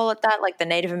you can call it that, like the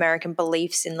Native American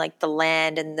beliefs in like the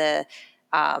land and the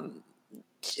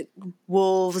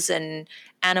wolves and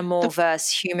animal versus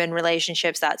human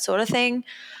relationships, that sort of thing.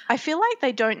 I feel like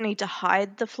they don't need to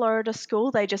hide the Florida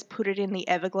school. They just put it in the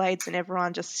Everglades and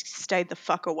everyone just stayed the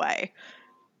fuck away.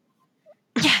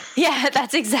 Yeah,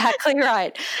 that's exactly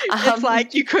right. It's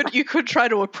like you could try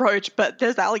to approach, but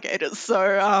there's alligators,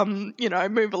 so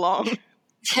move along.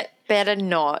 Better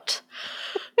not.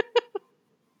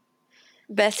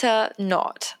 Better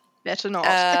not. Better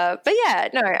not. But yeah,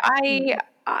 no,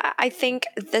 I think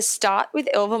the start with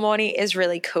Ilvermorny is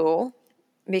really cool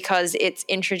because it's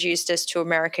introduced us to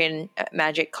American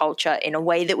magic culture in a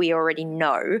way that we already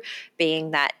know,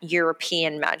 being that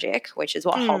European magic, which is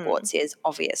what Hogwarts is,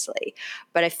 obviously.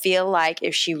 But I feel like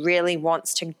if she really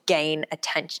wants to gain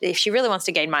attention, if she really wants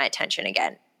to gain my attention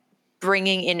again,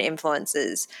 bringing in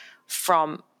influences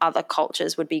from other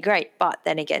cultures would be great. But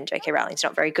then again, J.K. Rowling's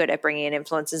not very good at bringing in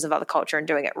influences of other culture and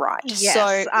doing it right. Yes,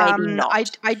 So maybe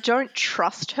not. I don't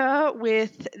trust her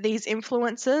with these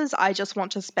influences. I just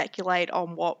want to speculate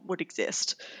on what would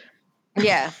exist.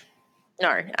 Yeah.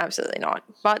 No, absolutely not.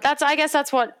 But I guess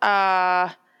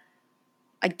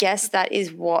that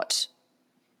is what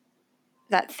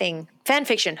that thing, fan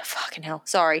fiction, fucking hell,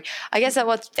 sorry. I guess that's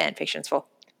what fan fiction's for.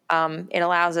 It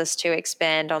allows us to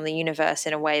expand on the universe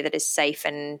in a way that is safe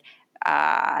and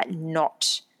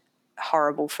not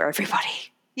horrible for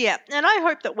everybody. Yeah, and I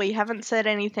hope that we haven't said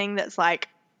anything that's like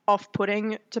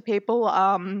off-putting to people.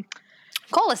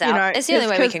 Call us out. It's the only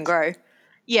way we can grow.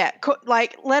 Yeah,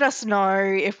 let us know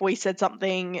if we said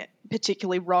something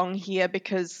particularly wrong here,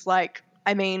 because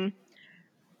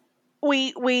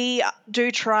we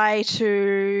do try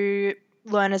to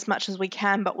learn as much as we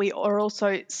can, but we are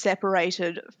also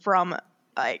separated from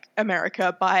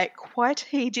America by quite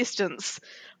a distance.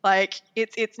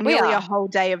 It's nearly a whole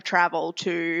day of travel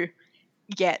to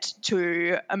get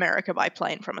to America by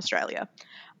plane from Australia.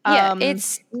 Yeah,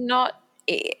 it's not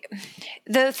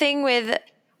the thing with,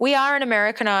 we are an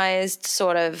Americanized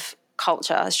sort of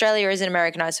culture. Australia is an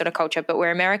Americanized sort of culture, but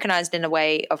we're Americanized in a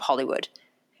way of Hollywood.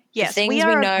 Yes, we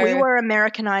were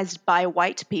Americanized by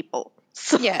white people.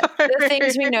 So. Yeah, the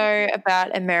things we know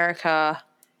about America,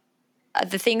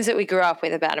 the things that we grew up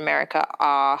with about America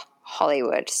are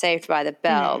Hollywood. Saved by the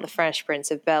Bell, The Fresh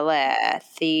Prince of Bel-Air,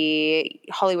 the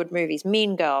Hollywood movies.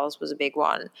 Mean Girls was a big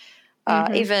one.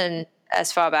 Even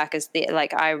as far back as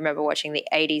I remember watching the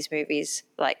 80s movies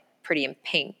like Pretty in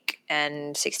Pink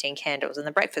and 16 Candles and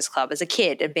The Breakfast Club as a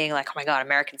kid and being like, oh my God,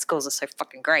 American schools are so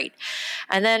fucking great.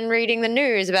 And then reading the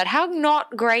news about how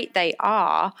not great they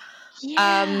are.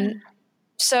 Yeah.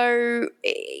 So,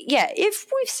 yeah, if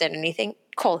we've said anything,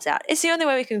 call us out. It's the only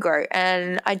way we can grow.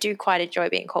 And I do quite enjoy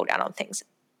being called out on things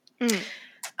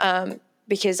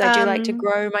because I do like to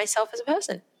grow myself as a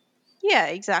person. Yeah,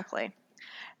 exactly.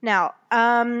 Now,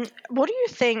 what do you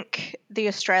think the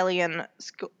Australian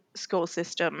school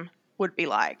system would be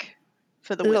like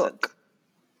for the wizards? Look,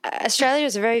 Australia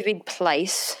is a very big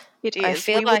place. It is.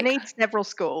 We would need several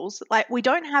schools. We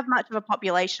don't have much of a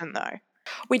population, though.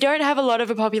 We don't have a lot of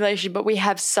a population, but we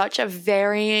have such a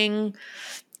varying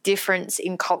difference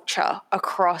in culture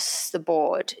across the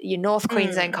board. Your North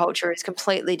Queensland culture is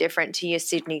completely different to your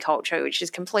Sydney culture, which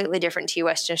is completely different to your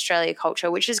Western Australia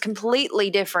culture, which is completely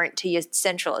different to your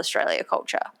Central Australia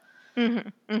culture.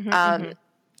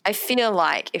 I feel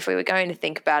like if we were going to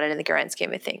think about it in the grand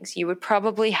scheme of things, you would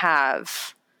probably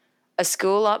have a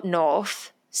school up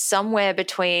north somewhere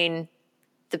between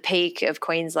the peak of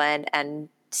Queensland and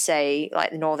say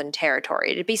like the Northern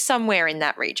Territory. It'd be somewhere in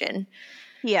that region.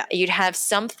 Yeah. You'd have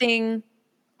something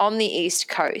on the East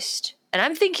Coast. And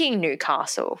I'm thinking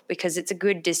Newcastle because it's a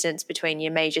good distance between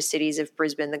your major cities of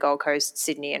Brisbane, the Gold Coast,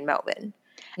 Sydney and Melbourne.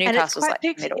 Newcastle's like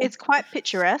the middle. It's quite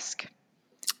picturesque.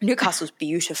 Newcastle's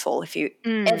beautiful. If you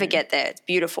ever get there, it's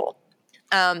beautiful.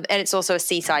 And it's also a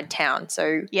seaside town.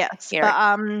 So yes,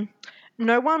 but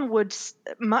no one would,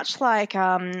 much like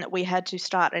we had to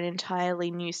start an entirely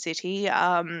new city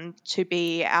to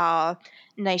be our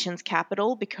nation's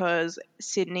capital because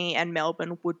Sydney and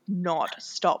Melbourne would not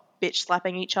stop bitch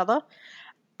slapping each other.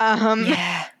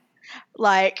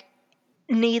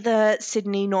 Neither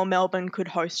Sydney nor Melbourne could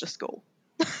host a school.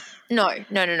 No.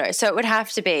 So it would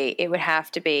have to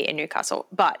be in Newcastle.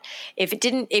 But if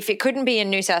it couldn't be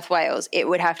in New South Wales, it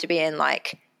would have to be in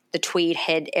like the Tweed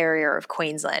Head area of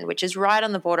Queensland, which is right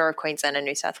on the border of Queensland and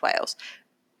New South Wales.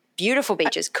 Beautiful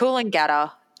beaches,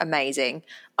 Coolangatta, amazing.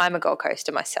 I'm a Gold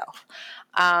Coaster myself.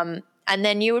 And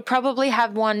then you would probably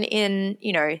have one in,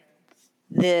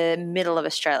 the middle of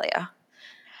Australia.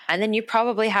 And then you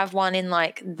probably have one in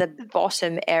like the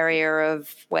bottom area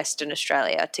of Western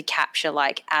Australia to capture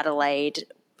like Adelaide,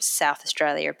 South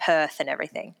Australia, Perth and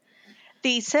everything.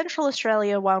 The Central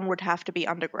Australia one would have to be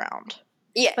underground.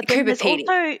 Yeah, but then there's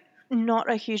also not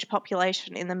a huge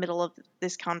population in the middle of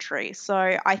this country.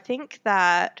 So I think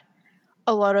that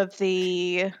a lot of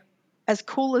as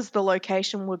cool as the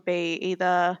location would be,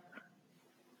 either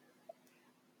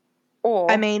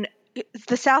Or I mean,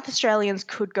 the South Australians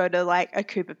could go to like a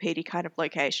Cooper Pedy kind of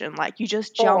location. Like you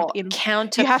just jump or in. You have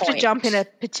to counterpoint. jump in a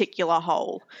particular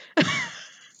hole.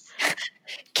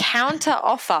 Counter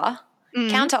offer.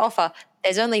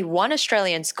 There's only one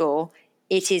Australian school.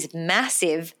 It is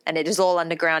massive and it is all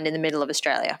underground in the middle of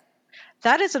Australia.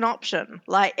 That is an option.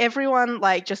 Like everyone,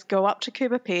 like just go up to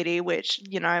Cooper Pedy, which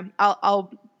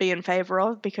I'll be in favour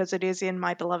of because it is in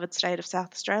my beloved state of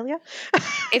South Australia.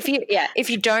 If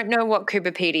you don't know what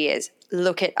Cooper Pedy is,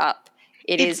 look it up.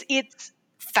 It's a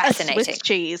fascinating. Swiss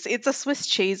cheese. It's a Swiss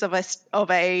cheese of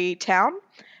a town.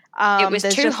 It was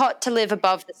too hot to live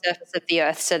above the surface of the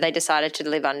earth, so they decided to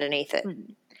live underneath it.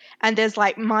 And there's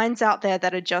like mines out there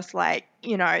that are just like,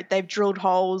 they've drilled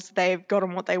holes, they've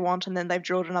gotten what they want, and then they've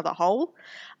drilled another hole.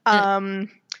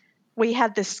 We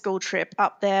had this school trip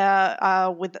up there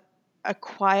with a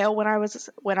choir when I was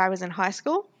in high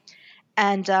school,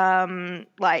 and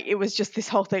like it was just this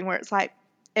whole thing where it's like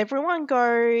everyone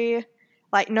go,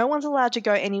 like no one's allowed to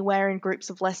go anywhere in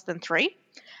groups of less than 3.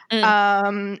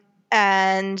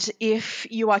 And if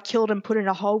you are killed and put in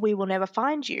a hole, we will never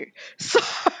find you. So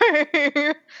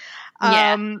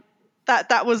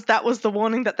that was the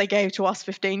warning that they gave to us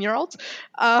 15-year-olds.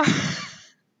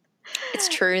 It's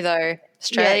true though.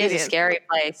 Australia is a scary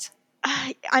place.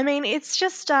 I mean, it's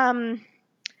just the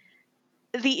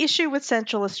issue with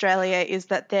Central Australia is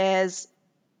that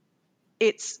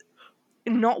it's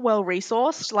not well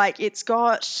resourced. Like it's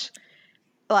got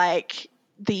like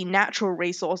the natural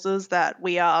resources that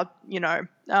we are,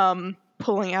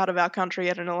 pulling out of our country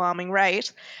at an alarming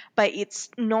rate, but it's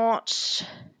not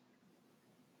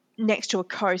next to a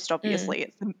coast.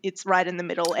 Obviously, it's right in the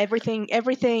middle.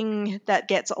 Everything that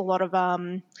gets a lot of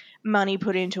money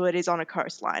put into it is on a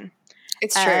coastline.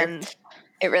 It's true.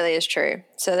 It really is true.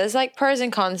 So there's like pros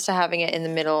and cons to having it in the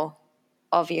middle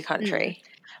of your country.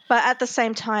 But at the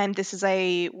same time, this is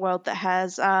a world that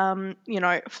has,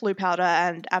 flue powder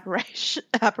and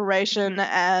apparition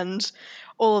and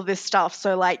all of this stuff.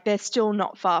 So, like, they're still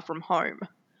not far from home.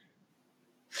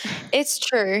 It's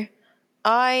true.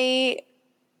 I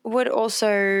would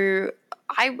also,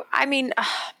 I mean,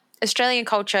 Australian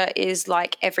culture is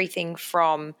like everything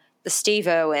from the Steve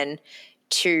Irwin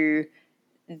to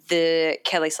the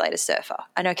Kelly Slater surfer.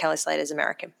 I know Kelly Slater's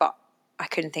American, but I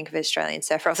couldn't think of an Australian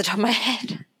surfer off the top of my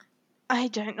head. I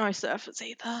don't know surfers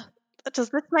either.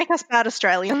 Does this make us bad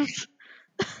Australians?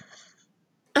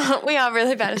 We are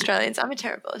really bad Australians. I'm a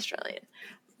terrible Australian.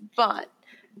 But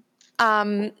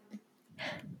we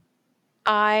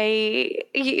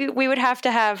would have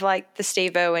to have like the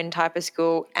Steve Irwin type of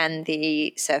school and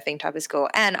the surfing type of school.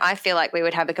 And I feel like we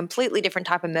would have a completely different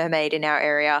type of mermaid in our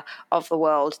area of the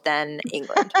world than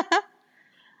England.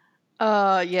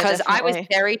 Yeah, because I was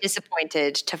very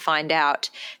disappointed to find out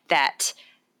that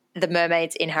the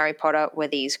mermaids in Harry Potter were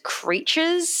these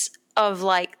creatures of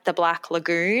like the Black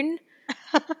Lagoon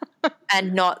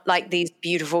and not like these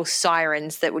beautiful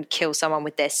sirens that would kill someone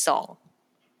with their song.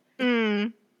 Yeah,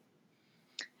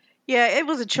 it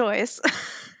was a choice.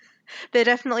 They're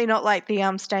definitely not like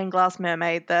the stained glass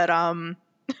mermaid that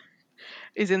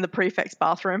is in the prefect's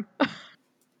bathroom.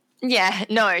 Yeah,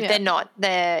 no, they're not.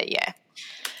 But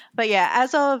yeah,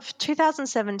 as of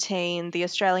 2017, the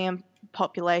Australian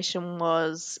population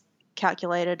was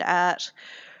calculated at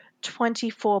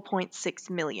 24.6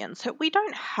 million. So we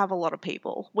don't have a lot of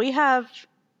people.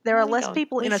 There are less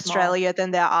people in Australia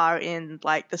than there are in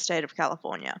like the state of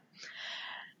California.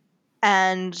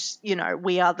 And,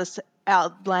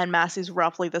 our landmass is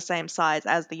roughly the same size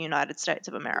as the United States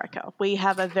of America. We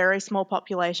have a very small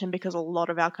population because a lot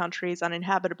of our country is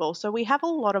uninhabitable. So we have a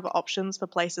lot of options for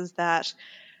places that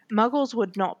Muggles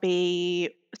would not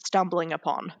be stumbling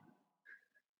upon.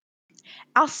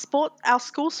 Our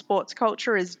school sports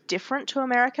culture is different to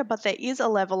America, but there is a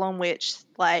level on which,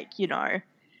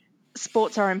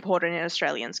 sports are important in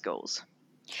Australian schools.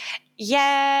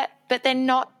 Yeah, but they're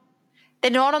not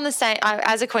on the same,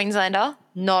 as a Queenslander,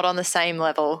 not on the same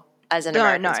level as an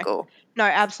American school. No,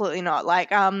 absolutely not. Like,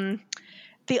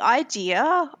 the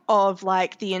idea of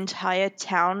like the entire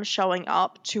town showing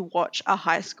up to watch a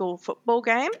high school football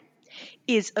game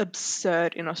is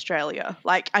absurd in Australia.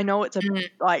 Like, I know it's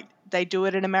like they do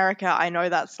it in America. I know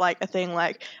that's like a thing.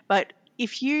 Like, but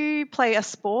if you play a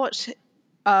sport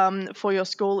for your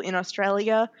school in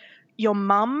Australia, your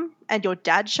mum and your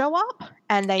dad show up,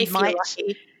 and they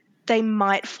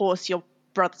might force your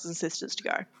brothers and sisters to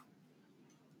go.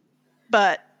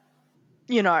 But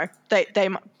they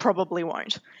probably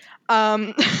won't.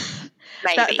 Maybe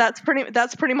that's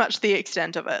pretty much the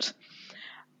extent of it.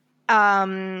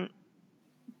 But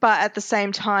at the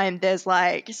same time, there's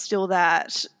like still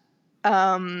that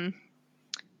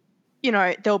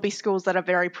there'll be schools that are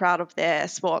very proud of their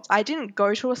sports. I didn't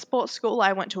go to a sports school.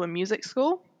 I went to a music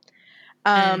school.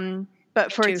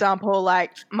 But for too. example,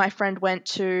 like my friend went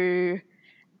to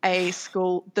the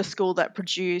school that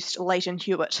produced Leighton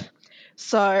Hewitt.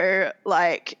 So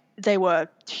like they were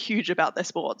huge about their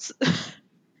sports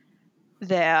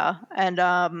there.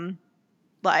 And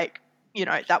like,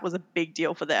 that was a big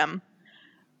deal for them.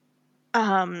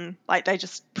 Like they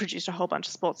just produced a whole bunch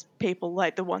of sports people.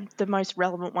 Like the most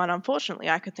relevant one, unfortunately,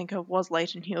 I could think of was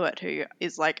Leighton Hewitt, who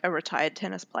is like a retired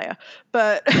tennis player.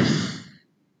 But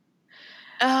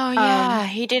Oh, yeah.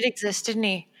 He did exist, didn't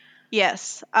he?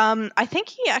 yes, I think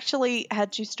he actually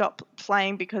had to stop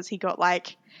playing because he got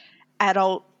like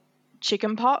adult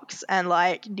chicken pox and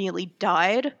like nearly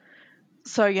died.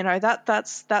 So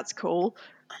that's cool.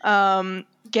 Get Something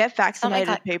vaccinated,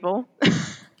 like. people.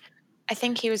 I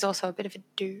think he was also a bit of a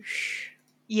douche.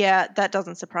 Yeah, that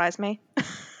doesn't surprise me.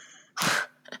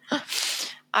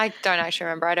 I don't actually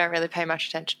remember. I don't really pay much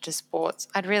attention to sports.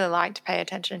 I'd really like to pay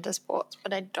attention to sports,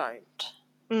 but I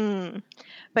don't.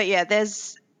 But yeah,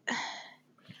 there's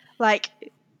like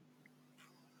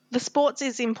the sports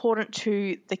is important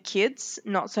to the kids,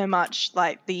 not so much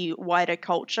like the wider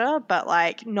culture, but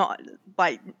like not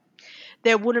like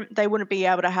they wouldn't be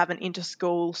able to have an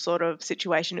inter-school sort of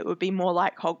situation. It would be more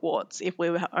like Hogwarts if we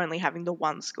were only having the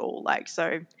one school. Like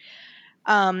so,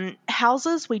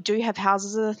 houses, we do have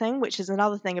houses as a thing, which is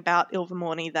another thing about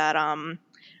Ilvermorny that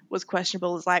was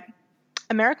questionable. Is like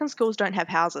American schools don't have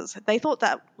houses. They thought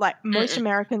that like most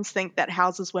Americans think that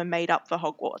houses were made up for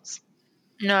Hogwarts.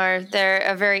 No, they're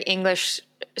a very English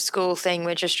school thing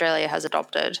which Australia has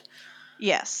adopted.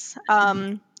 Yes.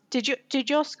 Did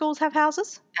your schools have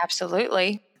houses?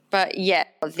 Absolutely. But yeah,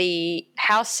 the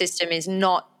house system is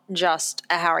not just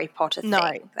a Harry Potter thing.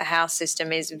 No. The house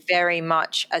system is very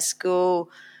much a school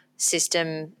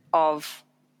system of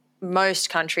most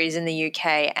countries in the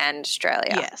UK and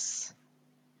Australia. Yes.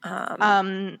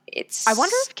 It's. I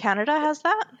wonder if Canada has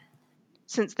that,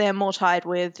 since they're more tied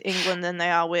with England than they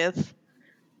are with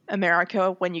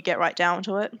America when you get right down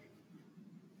to it.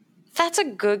 That's a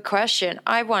good question.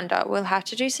 I wonder. We'll have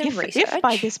to do some research. If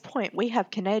by this point we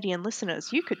have Canadian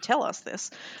listeners, you could tell us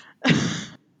this.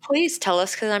 Please tell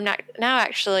us, because I'm now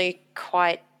actually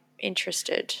quite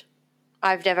interested.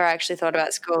 I've never actually thought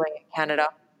about schooling in Canada.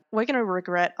 We're going to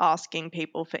regret asking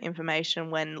people for information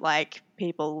when, like,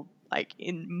 people, like,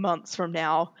 in months from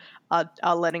now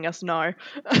are letting us know.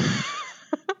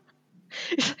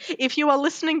 If you are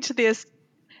listening to this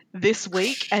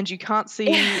week and you can't see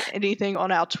anything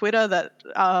on our Twitter that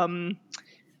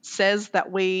says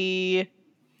that we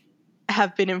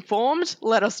have been informed,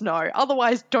 let us know.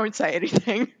 Otherwise, don't say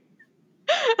anything.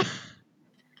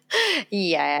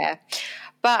 Yeah.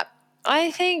 But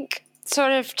I think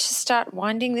sort of to start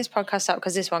winding this podcast up,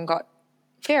 because this one got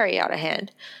very out of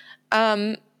hand,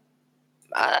 there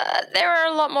are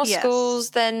a lot more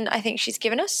schools than I think she's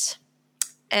given us.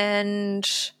 And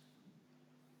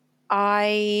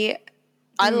I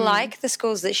like the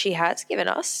schools that she has given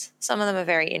us. Some of them are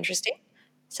very interesting.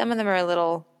 Some of them are a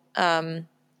little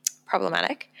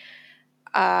problematic.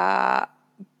 But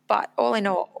all in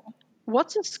all.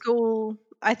 What's a school,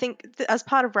 I think, as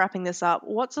part of wrapping this up,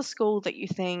 what's a school that you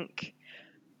think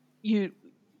you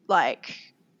like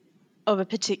of a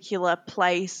particular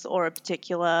place or a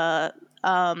particular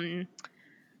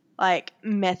like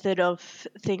method of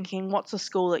thinking? What's a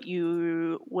school that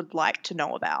you would like to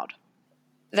know about?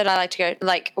 That I like to go,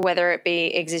 like, whether it be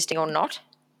existing or not?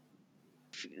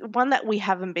 One that we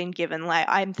haven't been given. Like,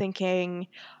 I'm thinking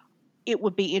it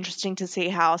would be interesting to see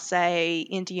how, say,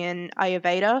 Indian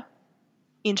Ayurveda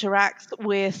interacts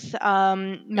with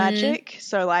magic.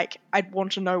 So, like, I'd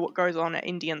want to know what goes on at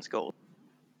Indian schools.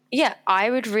 Yeah, I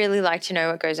would really like to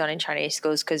know what goes on in Chinese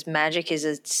schools, because magic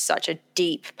is such a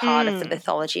deep part of the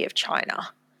mythology of China.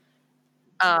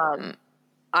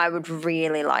 I would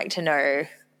really like to know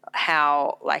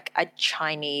how, like, a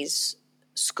Chinese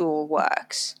school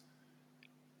works.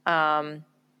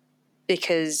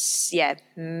 Because, yeah,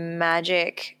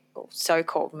 magic,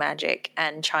 so-called magic,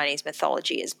 and Chinese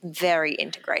mythology is very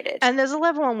integrated. And there's a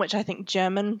level on which I think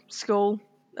German school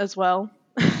as well.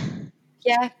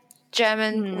 Yeah,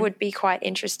 German would be quite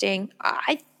interesting.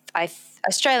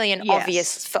 Australian,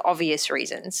 Yes. for obvious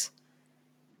reasons,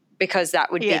 because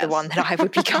that would be the one that I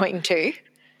would be going to.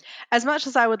 As much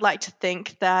as I would like to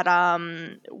think that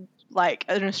like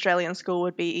an Australian school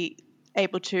would be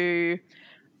able to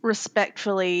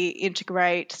respectfully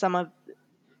integrate some of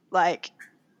like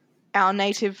our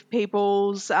native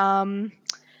people's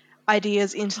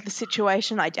ideas into the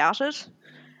situation, I doubt it.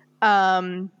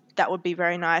 That would be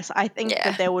very nice. I think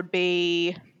that there would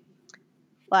be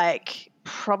like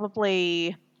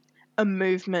probably a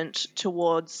movement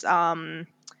towards like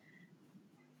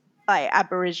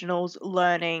Aboriginals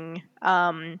learning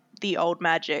the old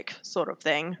magic sort of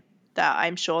thing. That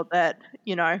I'm sure that,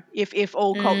 you know, if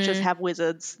all cultures have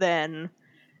wizards, then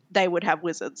they would have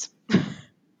wizards.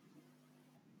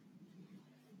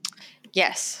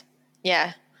 Yes.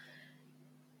 Yeah.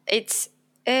 It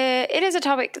is a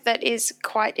topic that is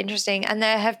quite interesting, and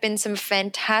there have been some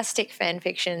fantastic fan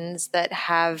fictions that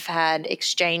have had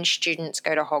exchange students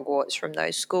go to Hogwarts from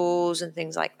those schools and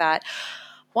things like that.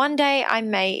 One day I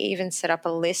may even set up a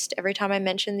list every time I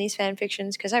mention these fan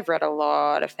fictions, because I've read a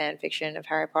lot of fan fiction of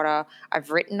Harry Potter.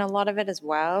 I've written a lot of it as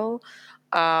well.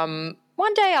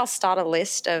 One day I'll start a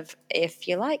list of, if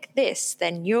you like this,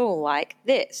 then you'll like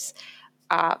this.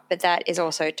 But that is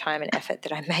also time and effort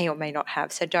that I may or may not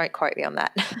have, so don't quote me on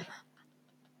that.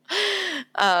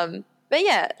 But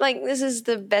yeah, like, this is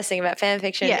the best thing about fan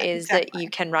fiction, is that you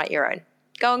can write your own.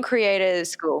 Go and create a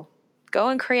school. Go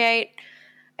and create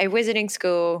a wizarding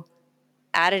school,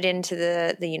 add it into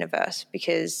the universe,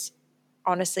 because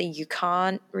honestly, you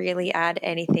can't really add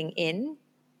anything in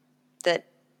that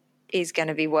is going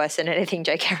to be worse than anything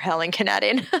J.K. Rowling can add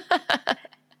in.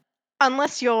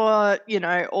 Unless you're, you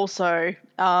know, also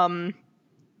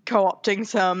co-opting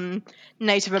some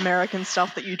Native American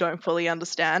stuff that you don't fully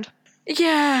understand.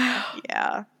 Yeah.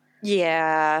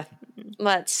 Yeah.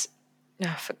 Let's...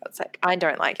 Oh, for God's sake. I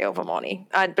don't like Ilvermorny,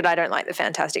 but I don't like the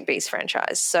Fantastic Beasts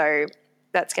franchise. So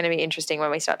that's going to be interesting when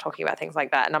we start talking about things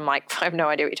like that. And I'm like, I have no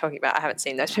idea what you're talking about. I haven't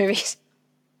seen those movies.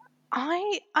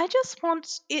 I just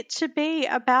want it to be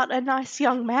about a nice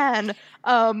young man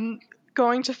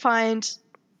going to find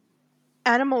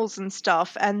animals and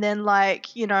stuff, and then,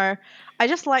 like, you know, I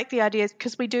just like the idea,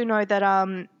 because we do know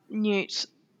that Newt,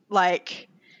 like,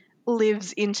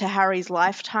 lives into Harry's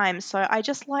lifetime, so I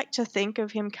just like to think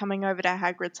of him coming over to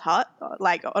Hagrid's hut,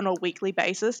 like, on a weekly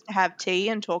basis to have tea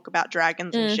and talk about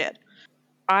dragons and shit.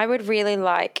 I would really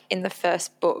like, in the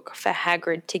first book, for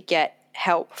Hagrid to get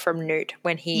help from Newt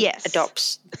when he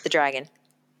adopts the dragon.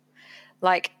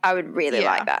 Like, I would really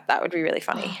like that. That would be really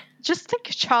funny. Just think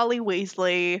Charlie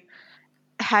Weasley,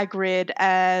 Hagrid,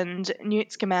 and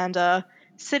Newt Scamander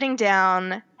sitting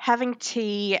down, having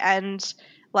tea, and,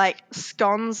 like,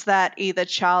 scones that either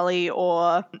Charlie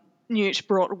or Newt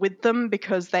brought with them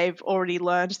because they've already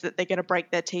learned that they're going to break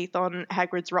their teeth on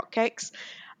Hagrid's rock cakes.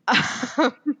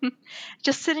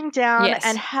 Just sitting down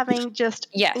and having just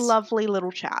lovely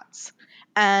little chats.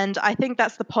 And I think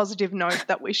that's the positive note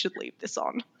that we should leave this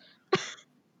on.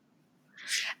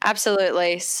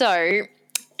 Absolutely. So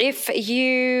if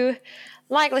you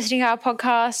like listening to our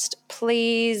podcast,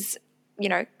 please, you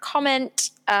know,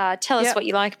 comment, tell us what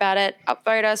you like about it,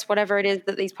 upvote us, whatever it is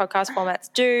that these podcast formats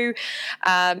do.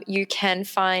 You can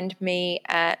find me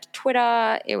at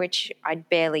Twitter, which I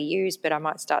barely use, but I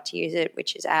might start to use it,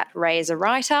 which is at Ray is a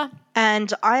Writer.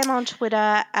 And I am on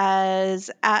Twitter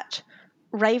as at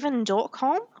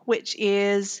Raven.com, which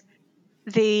is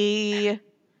the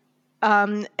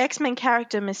X-Men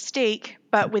character Mystique,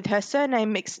 but with her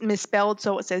surname misspelled,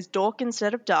 so it says Dork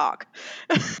instead of Dark.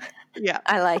 Yeah.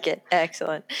 I like it.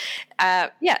 Excellent.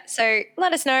 So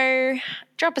let us know.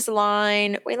 Drop us a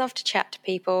line. We love to chat to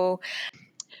people.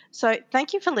 So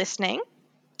thank you for listening.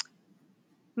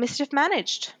 Mischief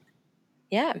managed.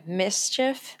 Yeah,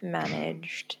 mischief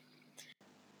managed.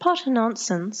 Potter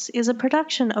Nonsense is a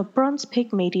production of Bronze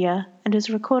Pig Media and is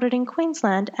recorded in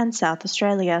Queensland and South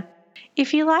Australia.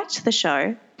 If you liked the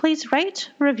show, please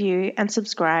rate, review, and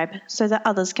subscribe so that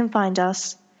others can find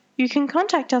us. You can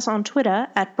contact us on Twitter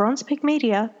at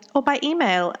bronzepigmedia or by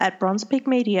email at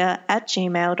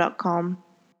bronzepigmedia@gmail.com.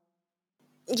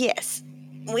 Yes,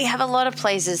 we have a lot of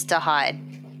places to hide.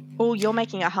 Oh, you're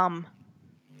making a hum.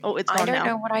 Oh, it's gone now. I don't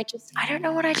know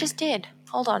what I just did.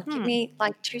 Hold on, give me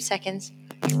like 2 seconds.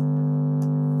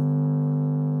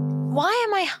 Why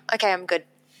am I... Okay, I'm good.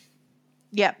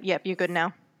 Yep, you're good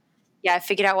now. Yeah, I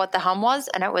figured out what the hum was,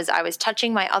 and I was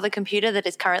touching my other computer that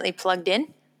is currently plugged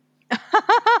in.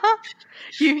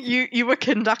 You were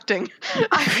conducting.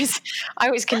 I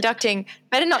was conducting.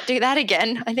 Better not do that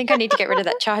again. I think I need to get rid of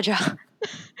that charger.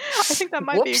 I think that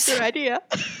might be a good idea.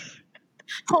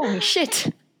 Holy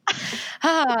shit.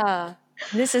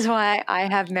 This is why I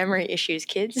have memory issues,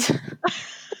 kids.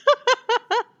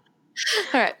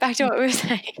 All right, back to what we were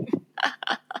saying.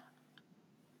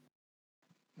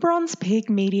 Bronze Pig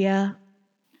Media.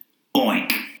 Oi.